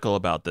an article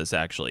about this,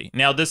 actually.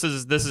 Now, this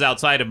is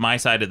outside of my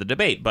side of the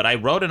debate, but I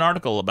wrote an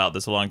article about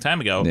this a long time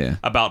ago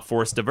about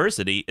forced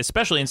diversity,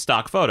 especially in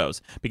stock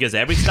photos, because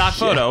every stock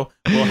photo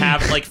will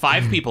have like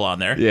 5 people on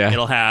there. Yeah.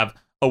 It'll have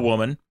a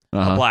woman,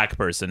 a black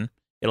person,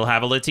 it'll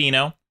have a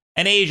Latino,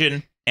 an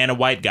Asian, and a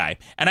white guy.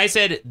 And I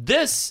said,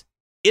 this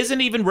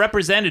isn't even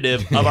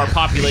representative of our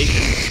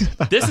population.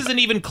 This isn't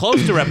even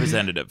close to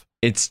representative.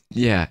 It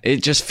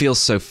just feels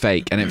so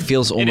fake, and it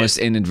feels almost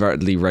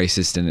inadvertently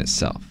racist in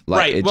itself.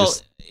 Like, right,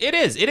 it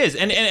is.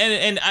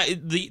 And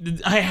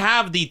I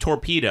have the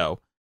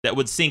torpedo that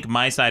would sink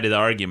my side of the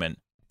argument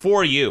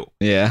for you.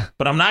 Yeah.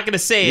 But I'm not going to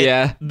say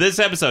it this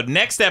episode.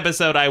 Next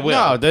episode, I will.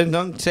 No, then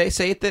don't say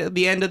it at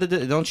the end of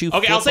the... Don't you...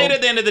 Okay, I'll say it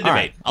at the end of the debate.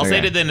 Right. I'll say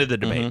it at the end of the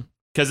debate.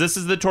 Because this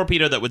is the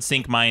torpedo that would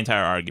sink my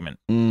entire argument.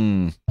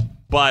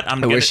 But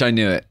I wish I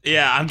knew it.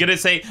 Yeah, I'm going to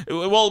say...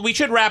 Well, we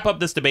should wrap up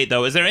this debate,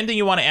 though. Is there anything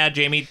you want to add,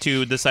 Jamie,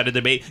 to this side of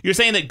the debate? You're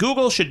saying that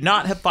Google should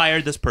not have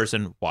fired this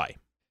person. Why?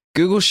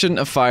 Google shouldn't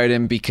have fired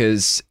him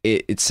because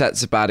it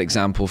sets a bad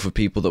example for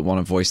people that want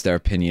to voice their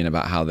opinion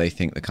about how they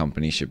think the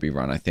company should be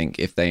run. I think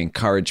if they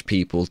encourage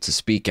people to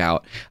speak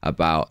out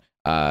about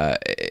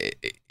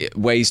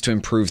ways to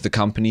improve the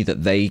company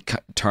that they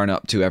turn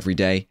up to every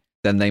day,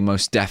 then they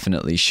most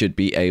definitely should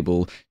be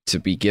able to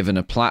be given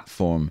a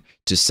platform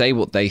to say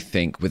what they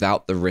think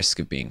without the risk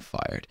of being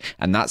fired.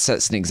 And that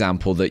sets an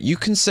example that you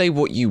can say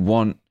what you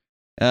want,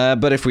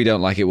 but if we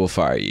don't like it, we'll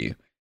fire you.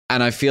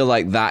 And I feel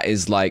like that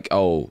is like,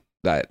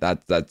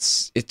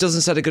 that's it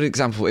doesn't set a good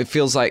example. It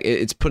feels like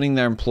it's putting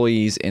their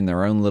employees in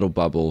their own little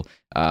bubble,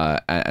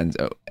 and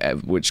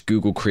which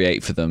Google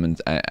create for them, and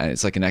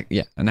it's like an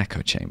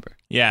echo chamber.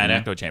 Yeah, an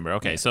echo chamber.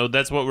 Okay, so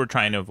that's what we're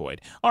trying to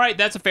avoid. All right,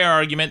 that's a fair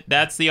argument.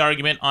 That's the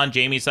argument on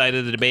Jamie's side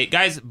of the debate.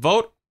 Guys,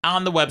 vote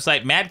on the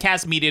website,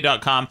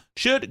 madcastmedia.com.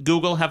 Should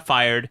Google have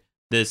fired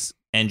this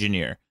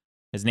engineer?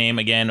 His name,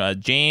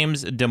 again,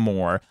 James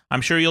Damore.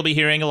 I'm sure you'll be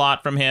hearing a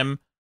lot from him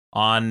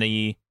on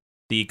the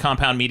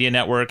Compound Media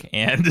Network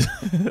and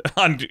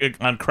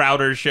on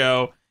Crowder's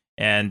show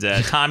and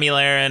Tommy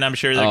Lahren. I'm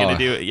sure they're going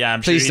to do it. Yeah,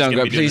 I'm please sure.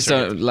 Please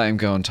don't let him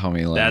go on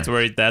Tommy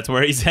Lahren. That's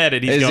where he's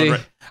headed.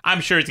 I'm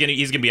sure he's going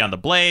to be on the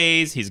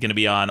Blaze. He's going to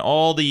be on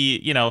all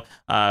the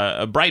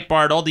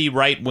Breitbart, all the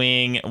right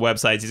wing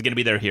websites. He's going to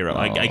be their hero.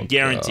 I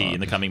guarantee in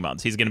the coming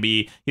months he's going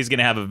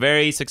to have a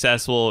very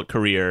successful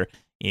career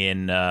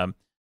in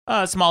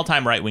small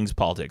time right wings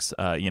politics,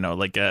 being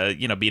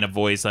a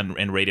voice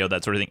in radio,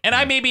 that sort of thing. And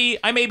I may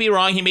be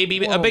wrong. He may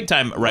be a big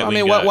time right wing.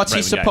 I mean, what's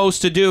he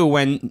supposed to do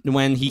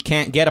when he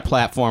can't get a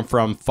platform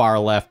from far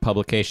left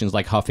publications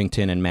like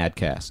Huffington and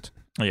Madcast?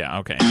 Yeah,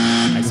 okay,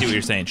 I see what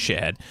you're saying,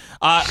 shithead.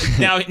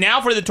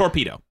 Now for the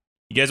torpedo.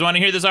 You guys want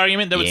to hear this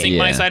argument that would sink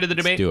my side of the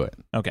debate? Let's do it.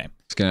 Okay.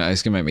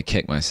 It's gonna make me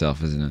kick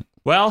myself, isn't it?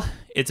 Well,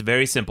 it's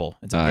very simple.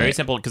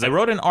 Simple because I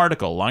wrote an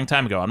article a long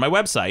time ago on my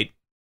website.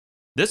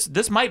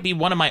 This might be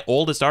one of my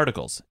oldest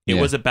articles. It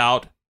was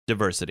about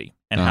diversity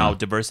and how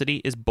diversity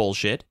is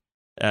bullshit.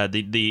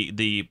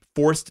 The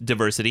forced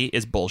diversity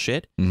is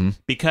bullshit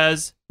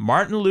because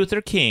Martin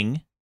Luther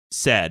King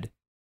said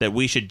that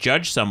we should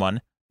judge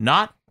someone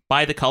not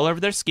by the color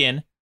of their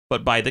skin,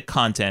 but by the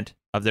content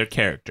of their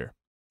character.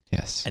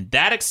 Yes. And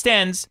that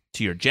extends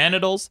to your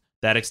genitals,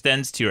 that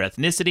extends to your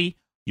ethnicity,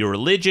 your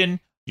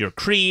religion, your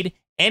creed,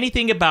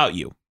 anything about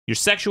you. Your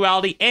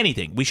sexuality,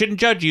 anything. We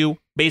shouldn't judge you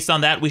based on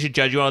that. We should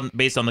judge you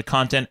based on the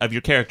content of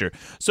your character.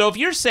 So if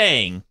you're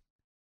saying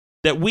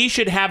that we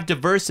should have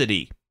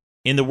diversity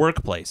in the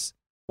workplace,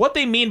 what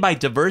they mean by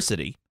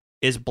diversity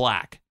is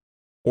black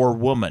or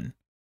woman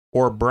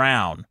or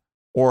brown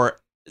or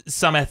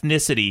some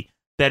ethnicity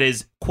that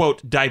is,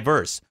 quote,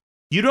 diverse.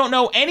 You don't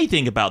know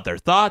anything about their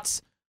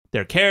thoughts,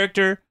 their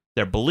character,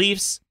 their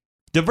beliefs.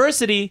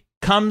 Diversity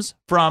comes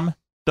from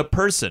the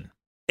person.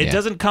 It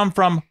doesn't come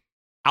from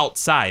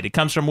outside. It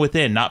comes from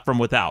within, not from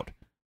without.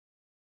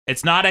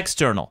 It's not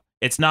external.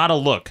 It's not a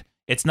look.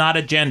 It's not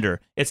a gender.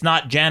 It's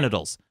not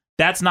genitals.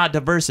 That's not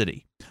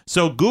diversity.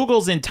 So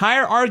Google's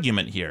entire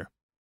argument here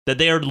that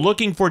they are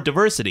looking for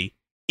diversity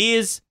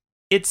is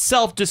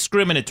itself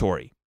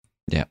discriminatory.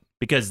 Yeah.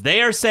 Because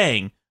they are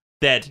saying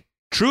that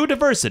true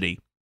diversity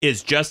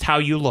is just how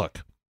you look,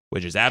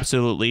 which is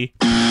absolutely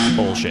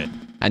bullshit.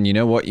 And you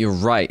know what? You're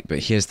right, but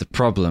here's the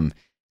problem.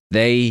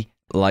 They,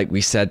 like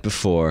we said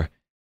before,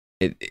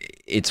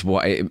 it's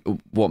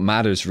what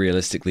matters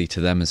realistically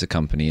to them as a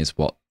company is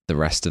what the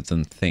rest of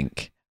them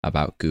think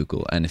about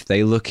Google. And if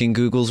they look in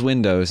Google's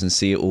windows and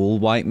see all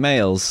white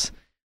males,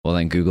 well,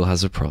 then Google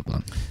has a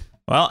problem.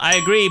 Well, I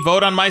agree.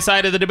 Vote on my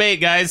side of the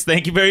debate, guys.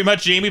 Thank you very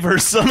much, Jamie, for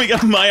summing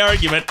up my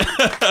argument.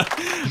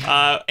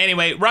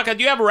 Anyway, Rucka,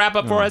 do you have a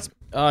wrap-up for us?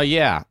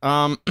 Yeah.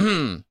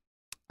 I'm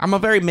a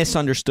very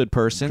misunderstood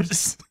person.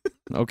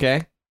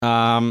 Okay?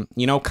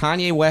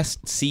 Kanye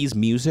West sees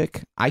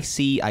music. I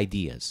see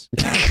ideas.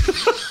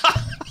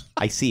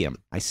 I see him.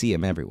 I see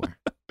him everywhere.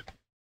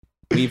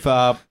 We've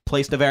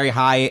placed a very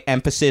high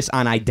emphasis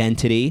on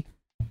identity.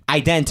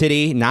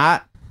 Identity,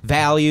 not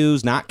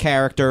values, not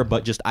character,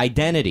 but just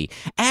identity.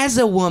 As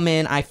a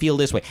woman, I feel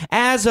this way.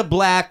 As a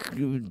black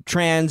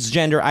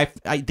transgender,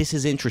 I this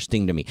is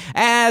interesting to me.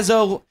 And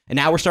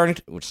now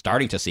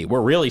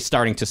we're really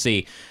starting to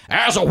see.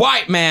 As a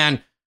white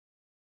man,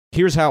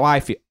 here's how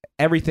I feel.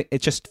 Everything,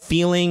 it's just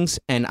feelings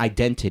and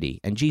identity.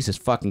 And Jesus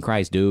fucking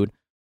Christ, dude.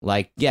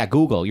 Like, yeah,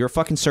 Google, you're a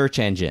fucking search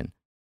engine.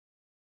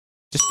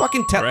 Just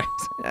fucking tell.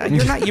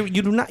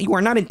 You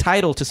are not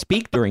entitled to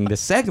speak during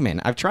this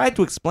segment. I've tried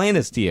to explain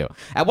this to you.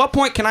 At what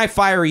point can I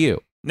fire you?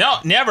 No,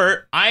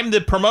 never. I'm the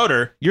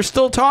promoter. You're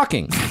still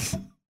talking.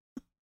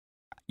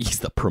 He's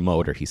the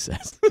promoter, he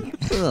says.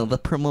 Oh, the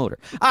promoter.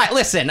 All right,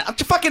 listen.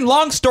 Fucking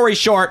long story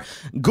short,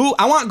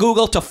 I want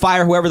Google to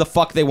fire whoever the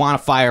fuck they want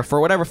to fire for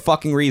whatever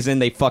fucking reason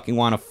they fucking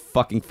want to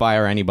fucking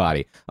fire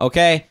anybody.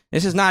 Okay?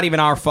 This is not even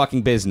our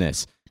fucking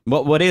business.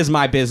 What is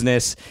my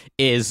business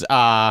is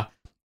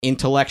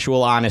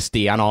intellectual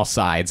honesty on all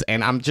sides,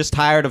 and I'm just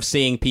tired of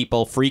seeing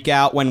people freak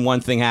out when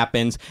one thing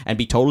happens and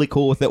be totally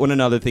cool with it when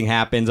another thing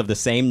happens of the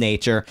same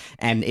nature,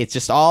 and it's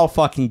just all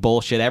fucking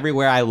bullshit.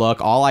 Everywhere I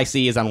look, all I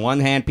see is, on one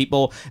hand,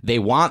 people, they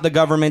want the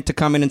government to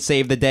come in and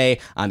save the day.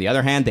 On the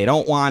other hand, they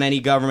don't want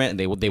any government.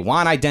 They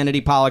want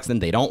identity politics, then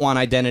they don't want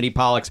identity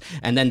politics,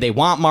 and then they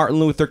want Martin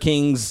Luther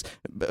King's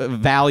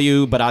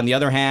value, but on the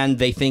other hand,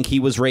 they think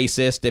he was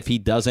racist if he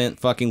doesn't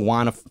fucking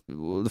want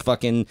to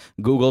fucking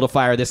Google to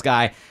fire this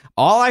guy.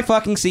 All I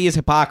fucking see is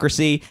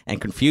hypocrisy and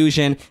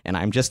confusion, and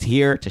I'm just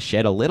here to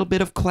shed a little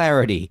bit of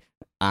clarity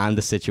on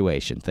the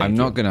situation. I'm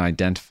not going to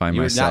identify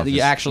myself.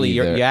 You're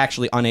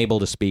actually unable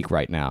to speak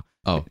right now.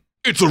 Oh.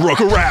 It's a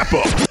Rucka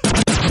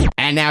wrap-up.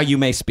 And now you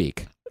may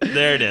speak.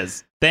 There it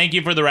is. Thank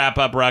you for the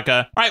wrap-up,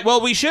 Rucka. All right,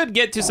 well, we should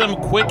get to some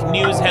quick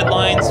news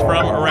headlines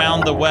from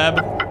around the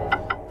web.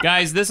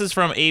 Guys, this is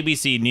from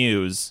ABC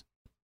News.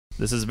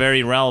 This is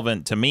very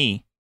relevant to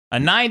me. A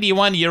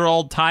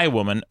 91-year-old Thai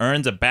woman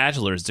earns a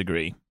bachelor's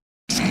degree.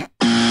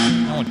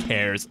 No one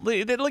cares.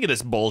 Look at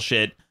this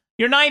bullshit.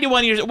 You're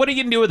 91 years old. What are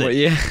you going to do with it? Well,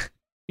 yeah.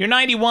 You're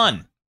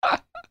 91. Are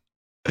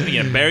you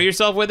going to bury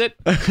yourself with it?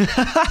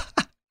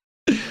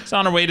 It's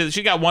on her way to...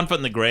 She got one foot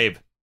in the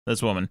grave,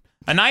 this woman.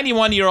 A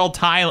 91-year-old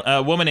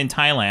woman in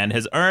Thailand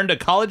has earned a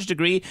college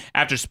degree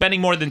after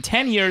spending more than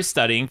 10 years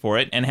studying for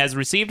it and has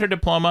received her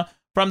diploma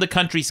from the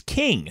country's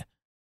king.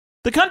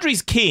 The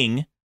country's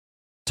king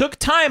took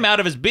time out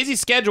of his busy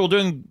schedule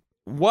doing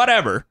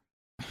whatever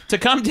to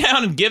come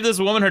down and give this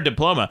woman her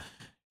diploma.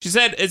 She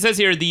said, it says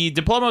here, the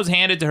diploma was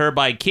handed to her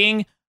by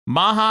King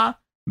Maha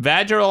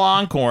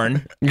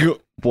Vajiralongkorn.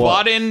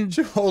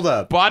 Hold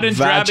up.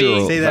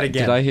 Drabi. Say that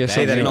again. Did I hear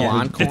something?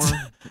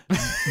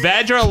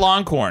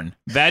 Vajiralongkorn.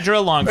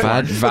 Vaginal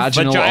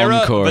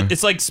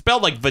It's like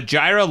spelled like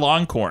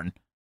Vajiralongkorn.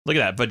 Look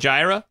at that.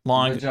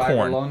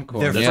 Vajiralongkorn.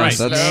 Their first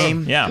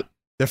name. Yeah.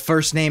 Their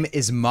first name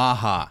is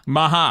Maha.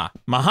 Maha.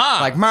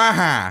 Like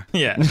Maha.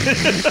 Yeah.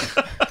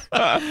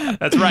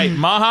 That's right.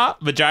 Maha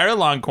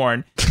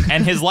Vajiralongkorn.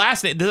 And his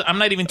last name, I'm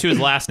not even to his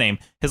last name.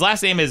 His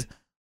last name is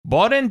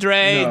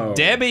Bodendra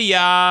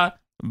Debiya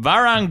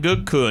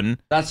Varangukun.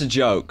 That's a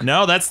joke.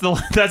 No, that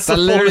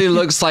literally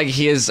looks like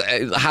he has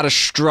had a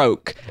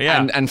stroke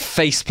Yeah. and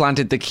face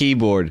planted the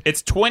keyboard.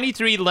 It's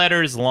 23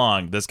 letters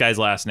long, this guy's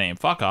last name.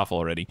 Fuck off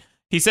already.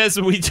 He says,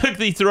 we took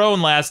the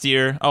throne last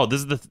year. Oh,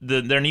 this is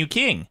their new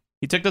king.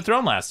 He took the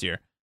throne last year.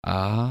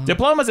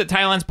 Diplomas at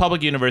Thailand's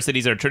public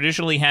universities are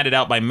traditionally handed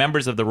out by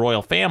members of the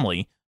royal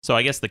family, so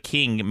I guess the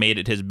king made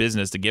it his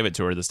business to give it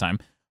to her this time.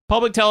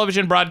 Public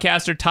television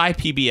broadcaster Thai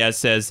PBS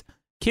says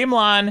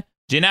Kimlan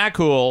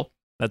Jinakul,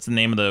 that's the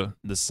name of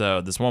this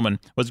woman,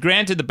 was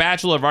granted the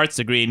Bachelor of Arts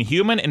degree in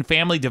Human and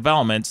Family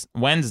Development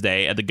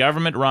Wednesday at the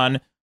government-run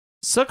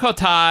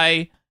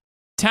Sukhothai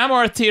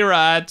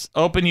Thammarathirat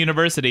Open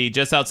University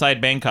just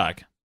outside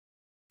Bangkok.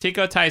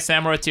 Sukhothai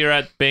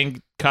Thammarathirat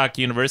Bangkok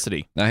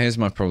University. Now here's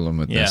my problem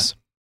with this.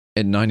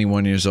 At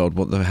 91 years old,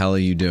 what the hell are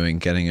you doing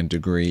getting a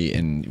degree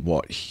in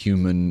what?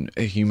 Human,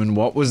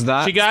 what was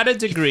that? She got a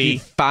degree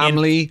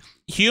in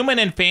Human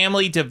and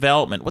Family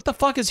Development. What the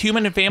fuck is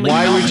Human and Family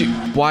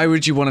Development? Why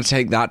would you want to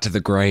take that to the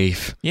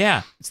grave?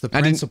 Yeah. It's the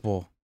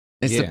principle.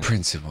 It's the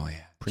principle,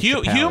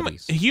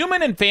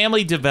 Human and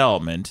Family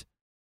Development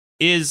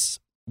is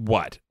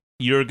what?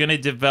 You're going to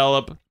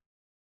develop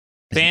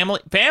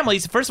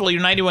families. First of all,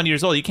 you're 91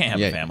 years old. You can't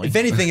have a family. If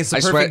anything, it's the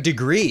perfect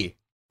degree.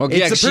 Well,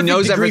 it's the perfect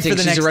knows degree everything. for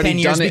the She's next already 10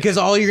 years done it. because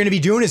all you're going to be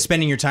doing is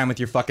spending your time with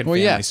your fucking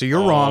family. Yeah. So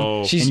you're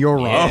wrong, and you're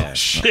wrong. Oh,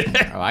 shit.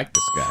 I like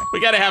this guy. We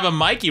got to have a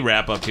Mikey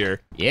wrap up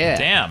here. Yeah.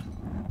 Damn.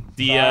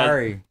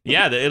 Sorry.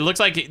 It looks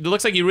like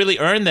you really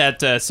earned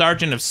that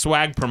Sergeant of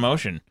Swag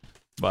promotion,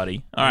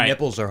 buddy. All right.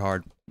 Nipples are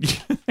hard.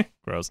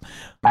 Gross.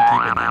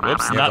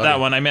 Whoops, not that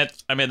one. I meant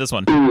this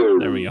one.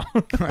 There we go.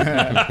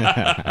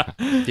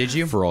 Did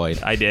you?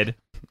 Freud. I did.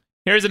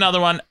 Here's another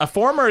one. A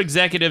former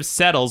executive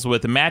settles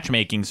with a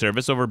matchmaking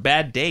service over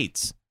bad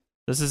dates.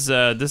 This is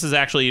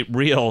actually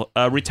real.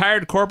 A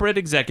retired corporate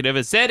executive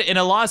has said in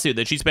a lawsuit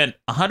that she spent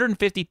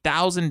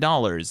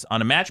 $150,000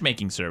 on a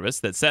matchmaking service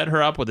that set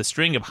her up with a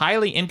string of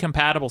highly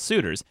incompatible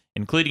suitors,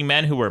 including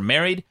men who were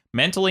married,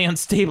 mentally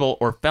unstable,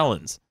 or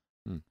felons.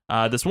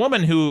 This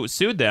woman who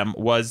sued them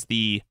was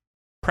the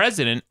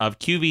president of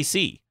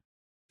QVC.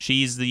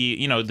 She's the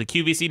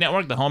QVC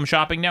network, the home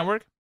shopping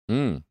network.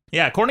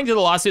 Yeah, according to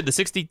the lawsuit, the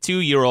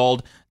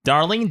 62-year-old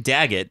Darlene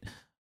Daggett,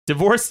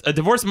 a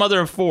divorced mother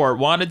of 4,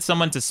 wanted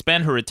someone to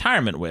spend her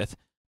retirement with,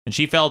 and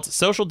she felt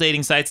social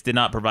dating sites did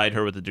not provide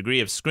her with the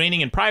degree of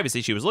screening and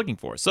privacy she was looking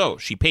for. So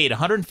she paid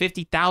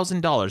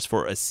 $150,000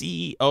 for a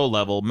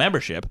CEO-level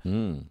membership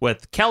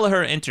with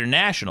Kelleher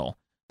International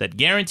that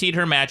guaranteed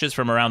her matches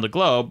from around the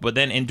globe, but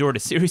then endured a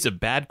series of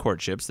bad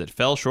courtships that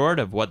fell short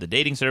of what the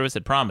dating service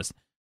had promised.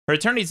 Her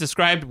attorneys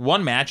described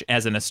one match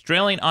as an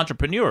Australian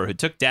entrepreneur who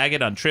took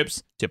Daggett on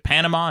trips to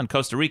Panama and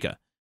Costa Rica.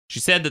 She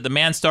said that the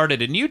man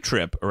started a new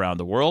trip around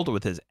the world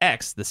with his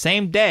ex the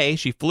same day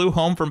she flew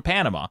home from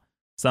Panama,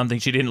 something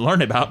she didn't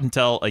learn about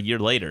until a year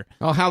later.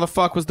 Oh, how the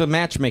fuck was the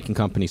matchmaking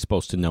company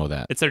supposed to know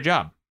that? It's their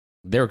job.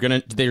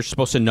 They're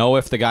supposed to know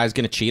if the guy's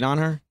gonna cheat on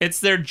her?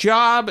 It's their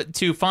job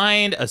to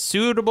find a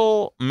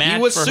suitable match.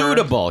 He was for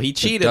suitable. Her. He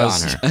cheated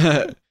on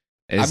her.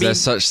 Is there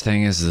such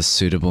thing as a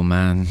suitable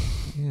man?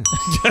 Yeah.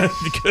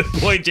 Good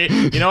point,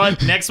 Jamie. You know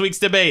what? Next week's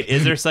debate: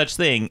 is there such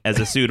thing as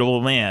a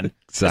suitable man?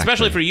 Exactly.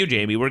 Especially for you,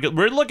 Jamie.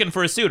 We're looking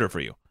for a suitor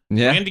for you.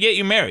 Yeah. We're going to get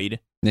you married.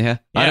 Yeah.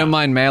 I don't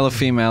mind male or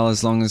female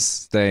as long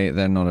as they're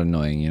not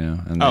annoying, you know,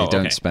 and they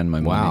don't spend my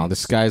money. Wow,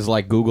 this guy's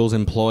like Google's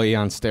employee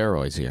on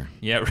steroids here.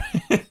 Yeah.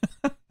 Right.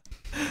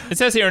 It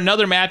says here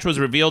another match was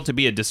revealed to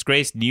be a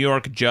disgraced New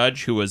York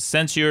judge who was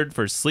censured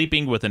for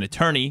sleeping with an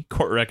attorney.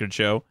 Court records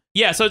show.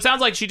 Yeah, so it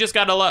sounds like she just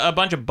got a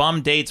bunch of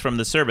bum dates from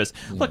the service.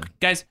 Yeah. Look,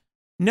 guys.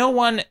 No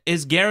one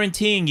is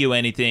guaranteeing you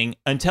anything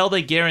until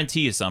they guarantee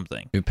you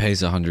something. Who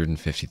pays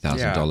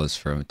 $150,000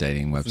 for a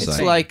dating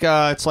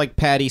website? It's like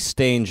Patty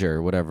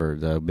Stanger, whatever,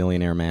 the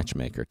millionaire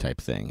matchmaker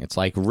type thing. It's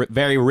like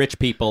very rich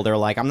people. They're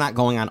like, I'm not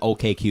going on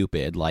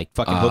OkCupid. Like,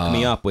 fucking hook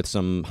me up with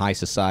some high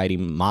society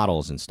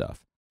models and stuff.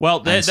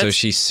 Well, so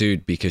she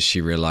sued because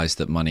she realized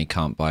that money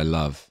can't buy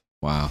love.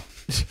 Wow.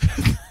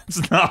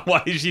 That's not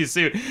why she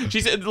sued.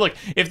 She said, look,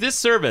 if this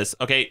service,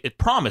 it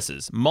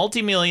promises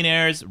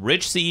multimillionaires,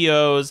 rich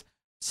CEOs,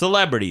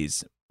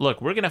 celebrities,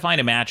 look, we're going to find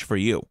a match for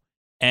you.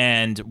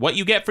 And what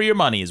you get for your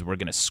money is we're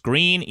going to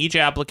screen each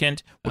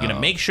applicant. We're going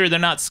to make sure they're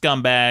not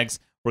scumbags.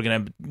 We're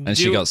going to And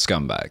she got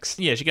scumbags.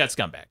 Yeah, she got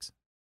scumbags.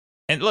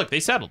 And look,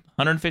 they settled.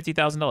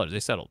 $150,000. They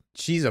settled.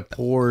 She's a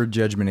poor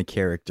judgment of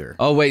character.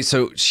 Oh, wait,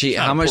 so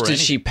how much did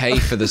she pay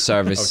for the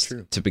service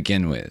to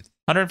begin with?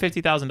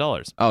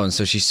 $150,000. Oh, and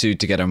so she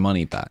sued to get her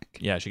money back.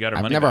 Yeah, she got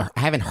her money back.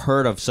 I haven't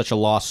heard of such a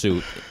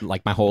lawsuit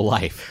like my whole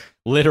life.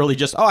 Literally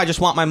just, I just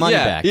want my money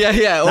back.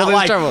 Yeah. Not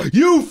like,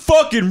 you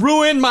fucking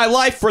ruined my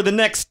life for the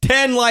next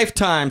 10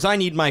 lifetimes. I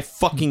need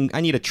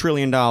 $1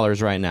 trillion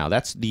right now.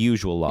 That's the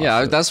usual lawsuit.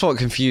 Yeah, that's what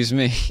confused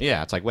me.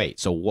 Yeah, it's like, wait,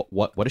 so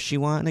what does she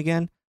want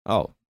again?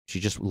 Oh, she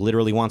just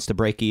literally wants to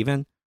break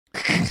even?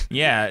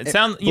 Yeah, it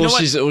sounds, you know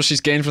what? All she's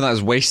gained from that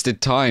is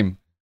wasted time.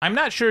 I'm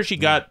not sure she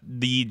got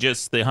the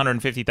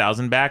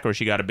 $150,000 back or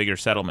she got a bigger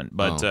settlement,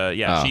 but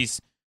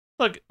she's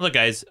look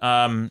guys,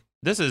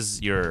 this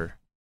is your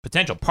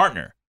potential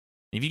partner.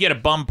 If you get a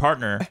bum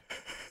partner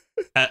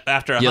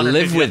after you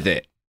live with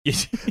it.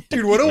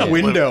 Dude, what a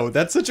window.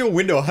 That's such a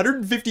window.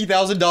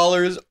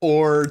 $150,000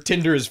 or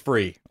Tinder is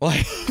free.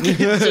 Like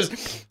it's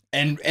just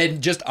and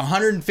just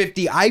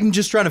 150. I'm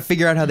just trying to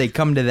figure out how they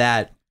come to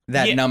that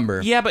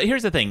number. Yeah, but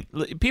here's the thing.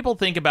 People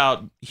think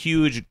about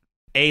huge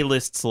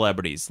A-list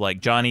celebrities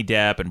like Johnny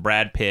Depp and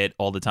Brad Pitt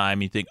all the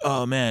time. You think,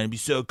 oh man, it'd be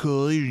so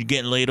cool. You're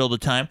getting laid all the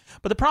time.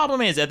 But the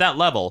problem is at that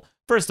level,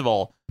 first of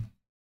all,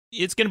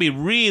 it's going to be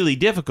really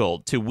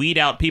difficult to weed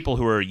out people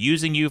who are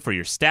using you for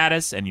your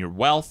status and your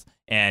wealth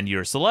and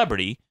your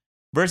celebrity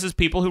versus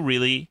people who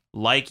really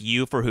like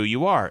you for who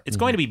you are. It's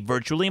going to be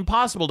virtually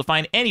impossible to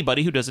find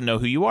anybody who doesn't know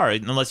who you are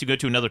unless you go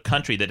to another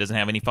country that doesn't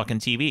have any fucking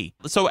TV.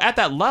 So at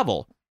that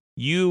level,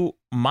 you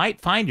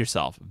might find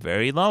yourself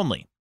very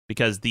lonely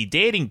because the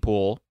dating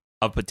pool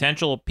of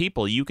potential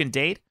people you can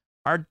date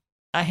are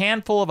a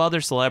handful of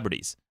other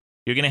celebrities.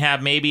 You're going to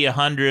have maybe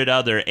 100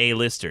 other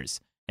A-listers.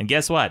 And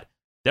guess what?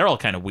 They're all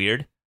kind of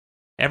weird.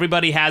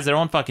 Everybody has their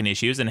own fucking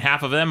issues, and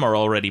half of them are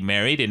already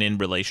married and in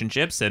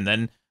relationships. And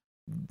then,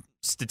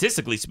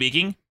 statistically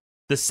speaking,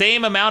 the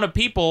same amount of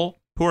people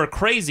who are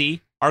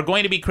crazy are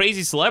going to be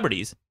crazy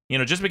celebrities. You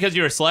know, just because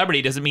you're a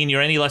celebrity doesn't mean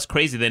you're any less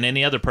crazy than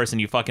any other person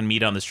you fucking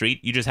meet on the street.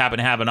 You just happen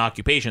to have an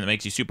occupation that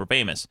makes you super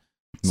famous.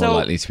 More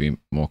likely to be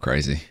more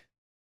crazy.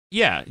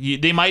 Yeah,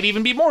 they might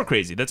even be more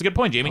crazy. That's a good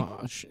point, Jamie.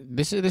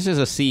 This is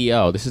a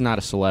CEO. This is not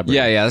a celebrity.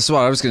 Yeah, that's what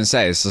I was going to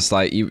say. It's just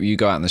like you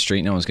go out in the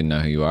street, no one's going to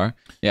know who you are.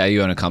 Yeah,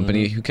 you own a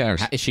company, who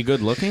cares? Is she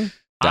good looking?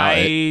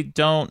 I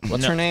don't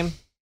What's her name?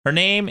 Her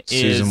name is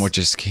Susan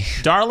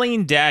Wojcicki.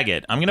 Darlene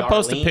Daggett. I'm going to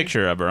post a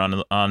picture of her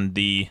on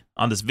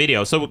this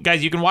video. So,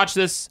 guys, you can watch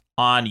this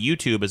on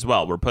YouTube as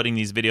well. We're putting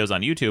these videos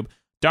on YouTube.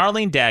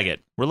 Darlene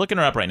Daggett. We're looking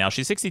her up right now.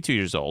 She's 62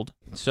 years old.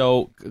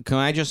 So, can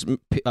I just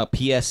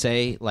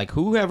PSA, like,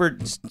 whoever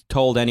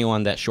told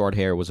anyone that short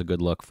hair was a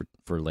good look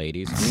for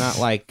ladies? I'm not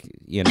like,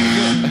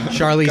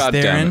 Charlize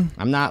Theron.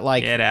 I'm not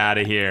like... Get out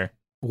of here.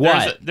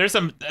 What? There's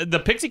some... The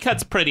pixie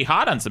cut's pretty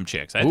hot on some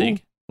chicks, I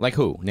think. Like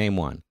who? Name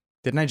one.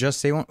 Didn't I just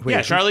say one? Wait,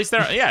 Charlize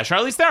Theron. Yeah,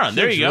 Charlize Theron.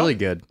 There you go. It's really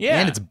good.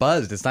 Yeah. And it's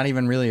buzzed. It's not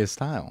even really his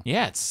style.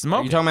 Yeah, it's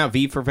smoking. Are you talking about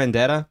V for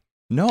Vendetta?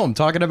 No, I'm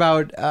talking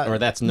about or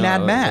that's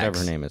Mad Max. Whatever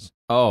her name is.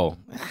 Oh,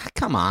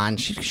 come on.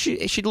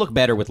 She'd look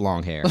better with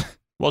long hair.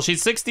 Well,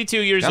 she's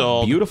 62 years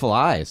old. Beautiful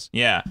eyes.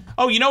 Yeah.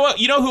 Oh, you know what?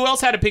 You know who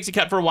else had a pixie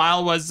cut for a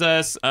while was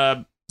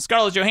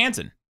Scarlett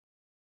Johansson.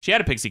 She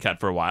had a pixie cut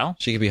for a while.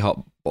 She could be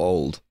hot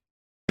bald.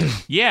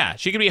 Yeah,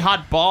 she could be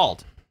hot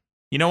bald.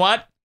 You know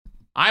what?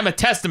 I'm a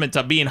testament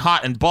to being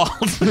hot and bald.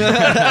 All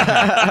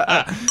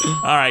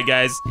right,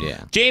 guys.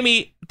 Yeah.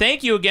 Jamie,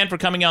 thank you again for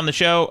coming on the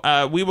show.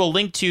 We will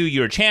link to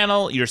your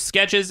channel, your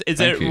sketches.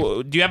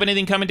 Do you have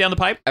anything coming down the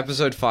pipe?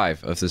 Episode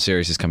 5 of the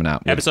series is coming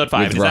out. Episode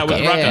 5. Is that with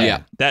Rucka?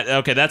 Yeah.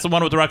 Okay, that's the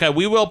one with Rucka.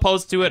 We will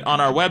post to it on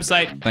our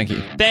website. Thank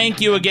you. Thank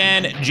you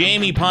again,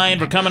 Jamie Pine,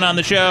 for coming on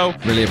the show.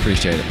 Really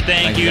appreciate it.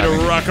 Thank you to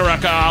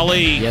Rucka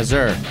Ali. Yes,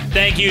 sir.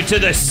 Thank you to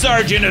the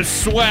Sergeant of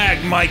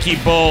Swag, Mikey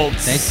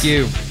Bolts. Thank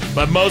you.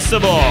 But most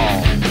of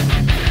all,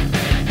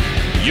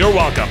 you're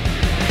welcome.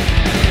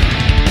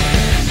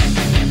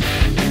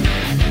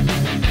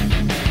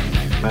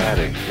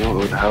 Maddox, you know what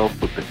would help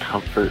with the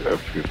comfort of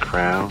your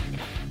crown?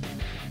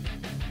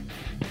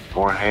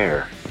 More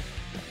hair.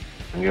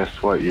 And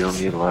guess what? You don't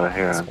need a lot of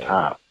hair on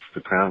top for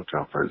the crown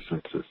comfort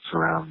since it's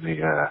around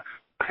the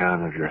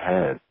crown of your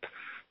head.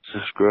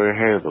 Just grow your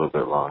hair a little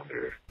bit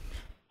longer.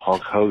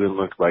 Hulk Hogan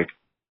looked like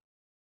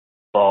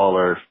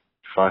baller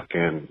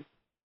fucking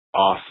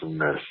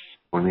awesomeness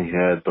when he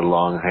had the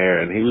long hair,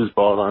 and he was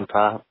bald on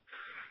top.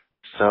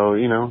 So,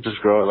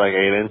 just grow it like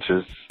 8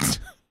 inches.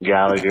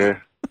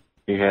 Gallagher,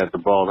 he had the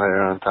bald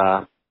hair on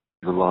top,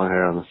 the long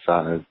hair on the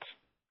sides.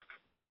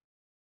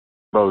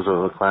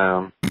 Bozo the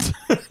Clown.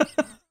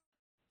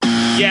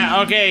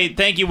 Yeah, okay,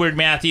 thank you, Weird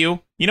Matthew.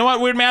 You know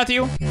what, Weird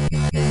Matthew?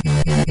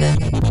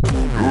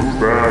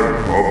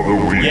 Douchebag of the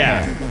week.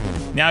 Yeah,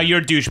 now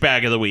you're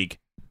douchebag of the week.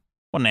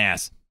 What an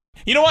ass.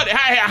 You know what? I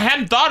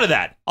hadn't thought of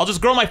that. I'll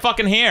just grow my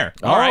fucking hair.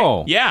 All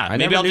right? Yeah,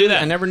 maybe I'll do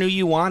that. I never knew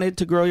you wanted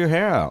to grow your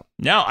hair out.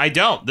 No, I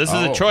don't. This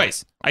is a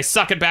choice. I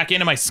suck it back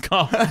into my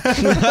skull.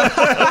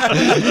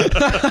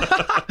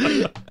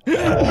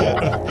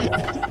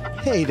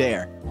 Hey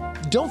there.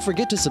 Don't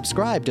forget to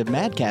subscribe to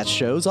Madcast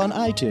shows on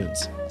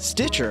iTunes,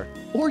 Stitcher,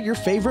 or your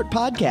favorite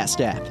podcast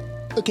app.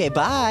 Okay,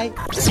 bye.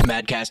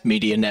 Madcast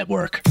Media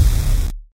Network.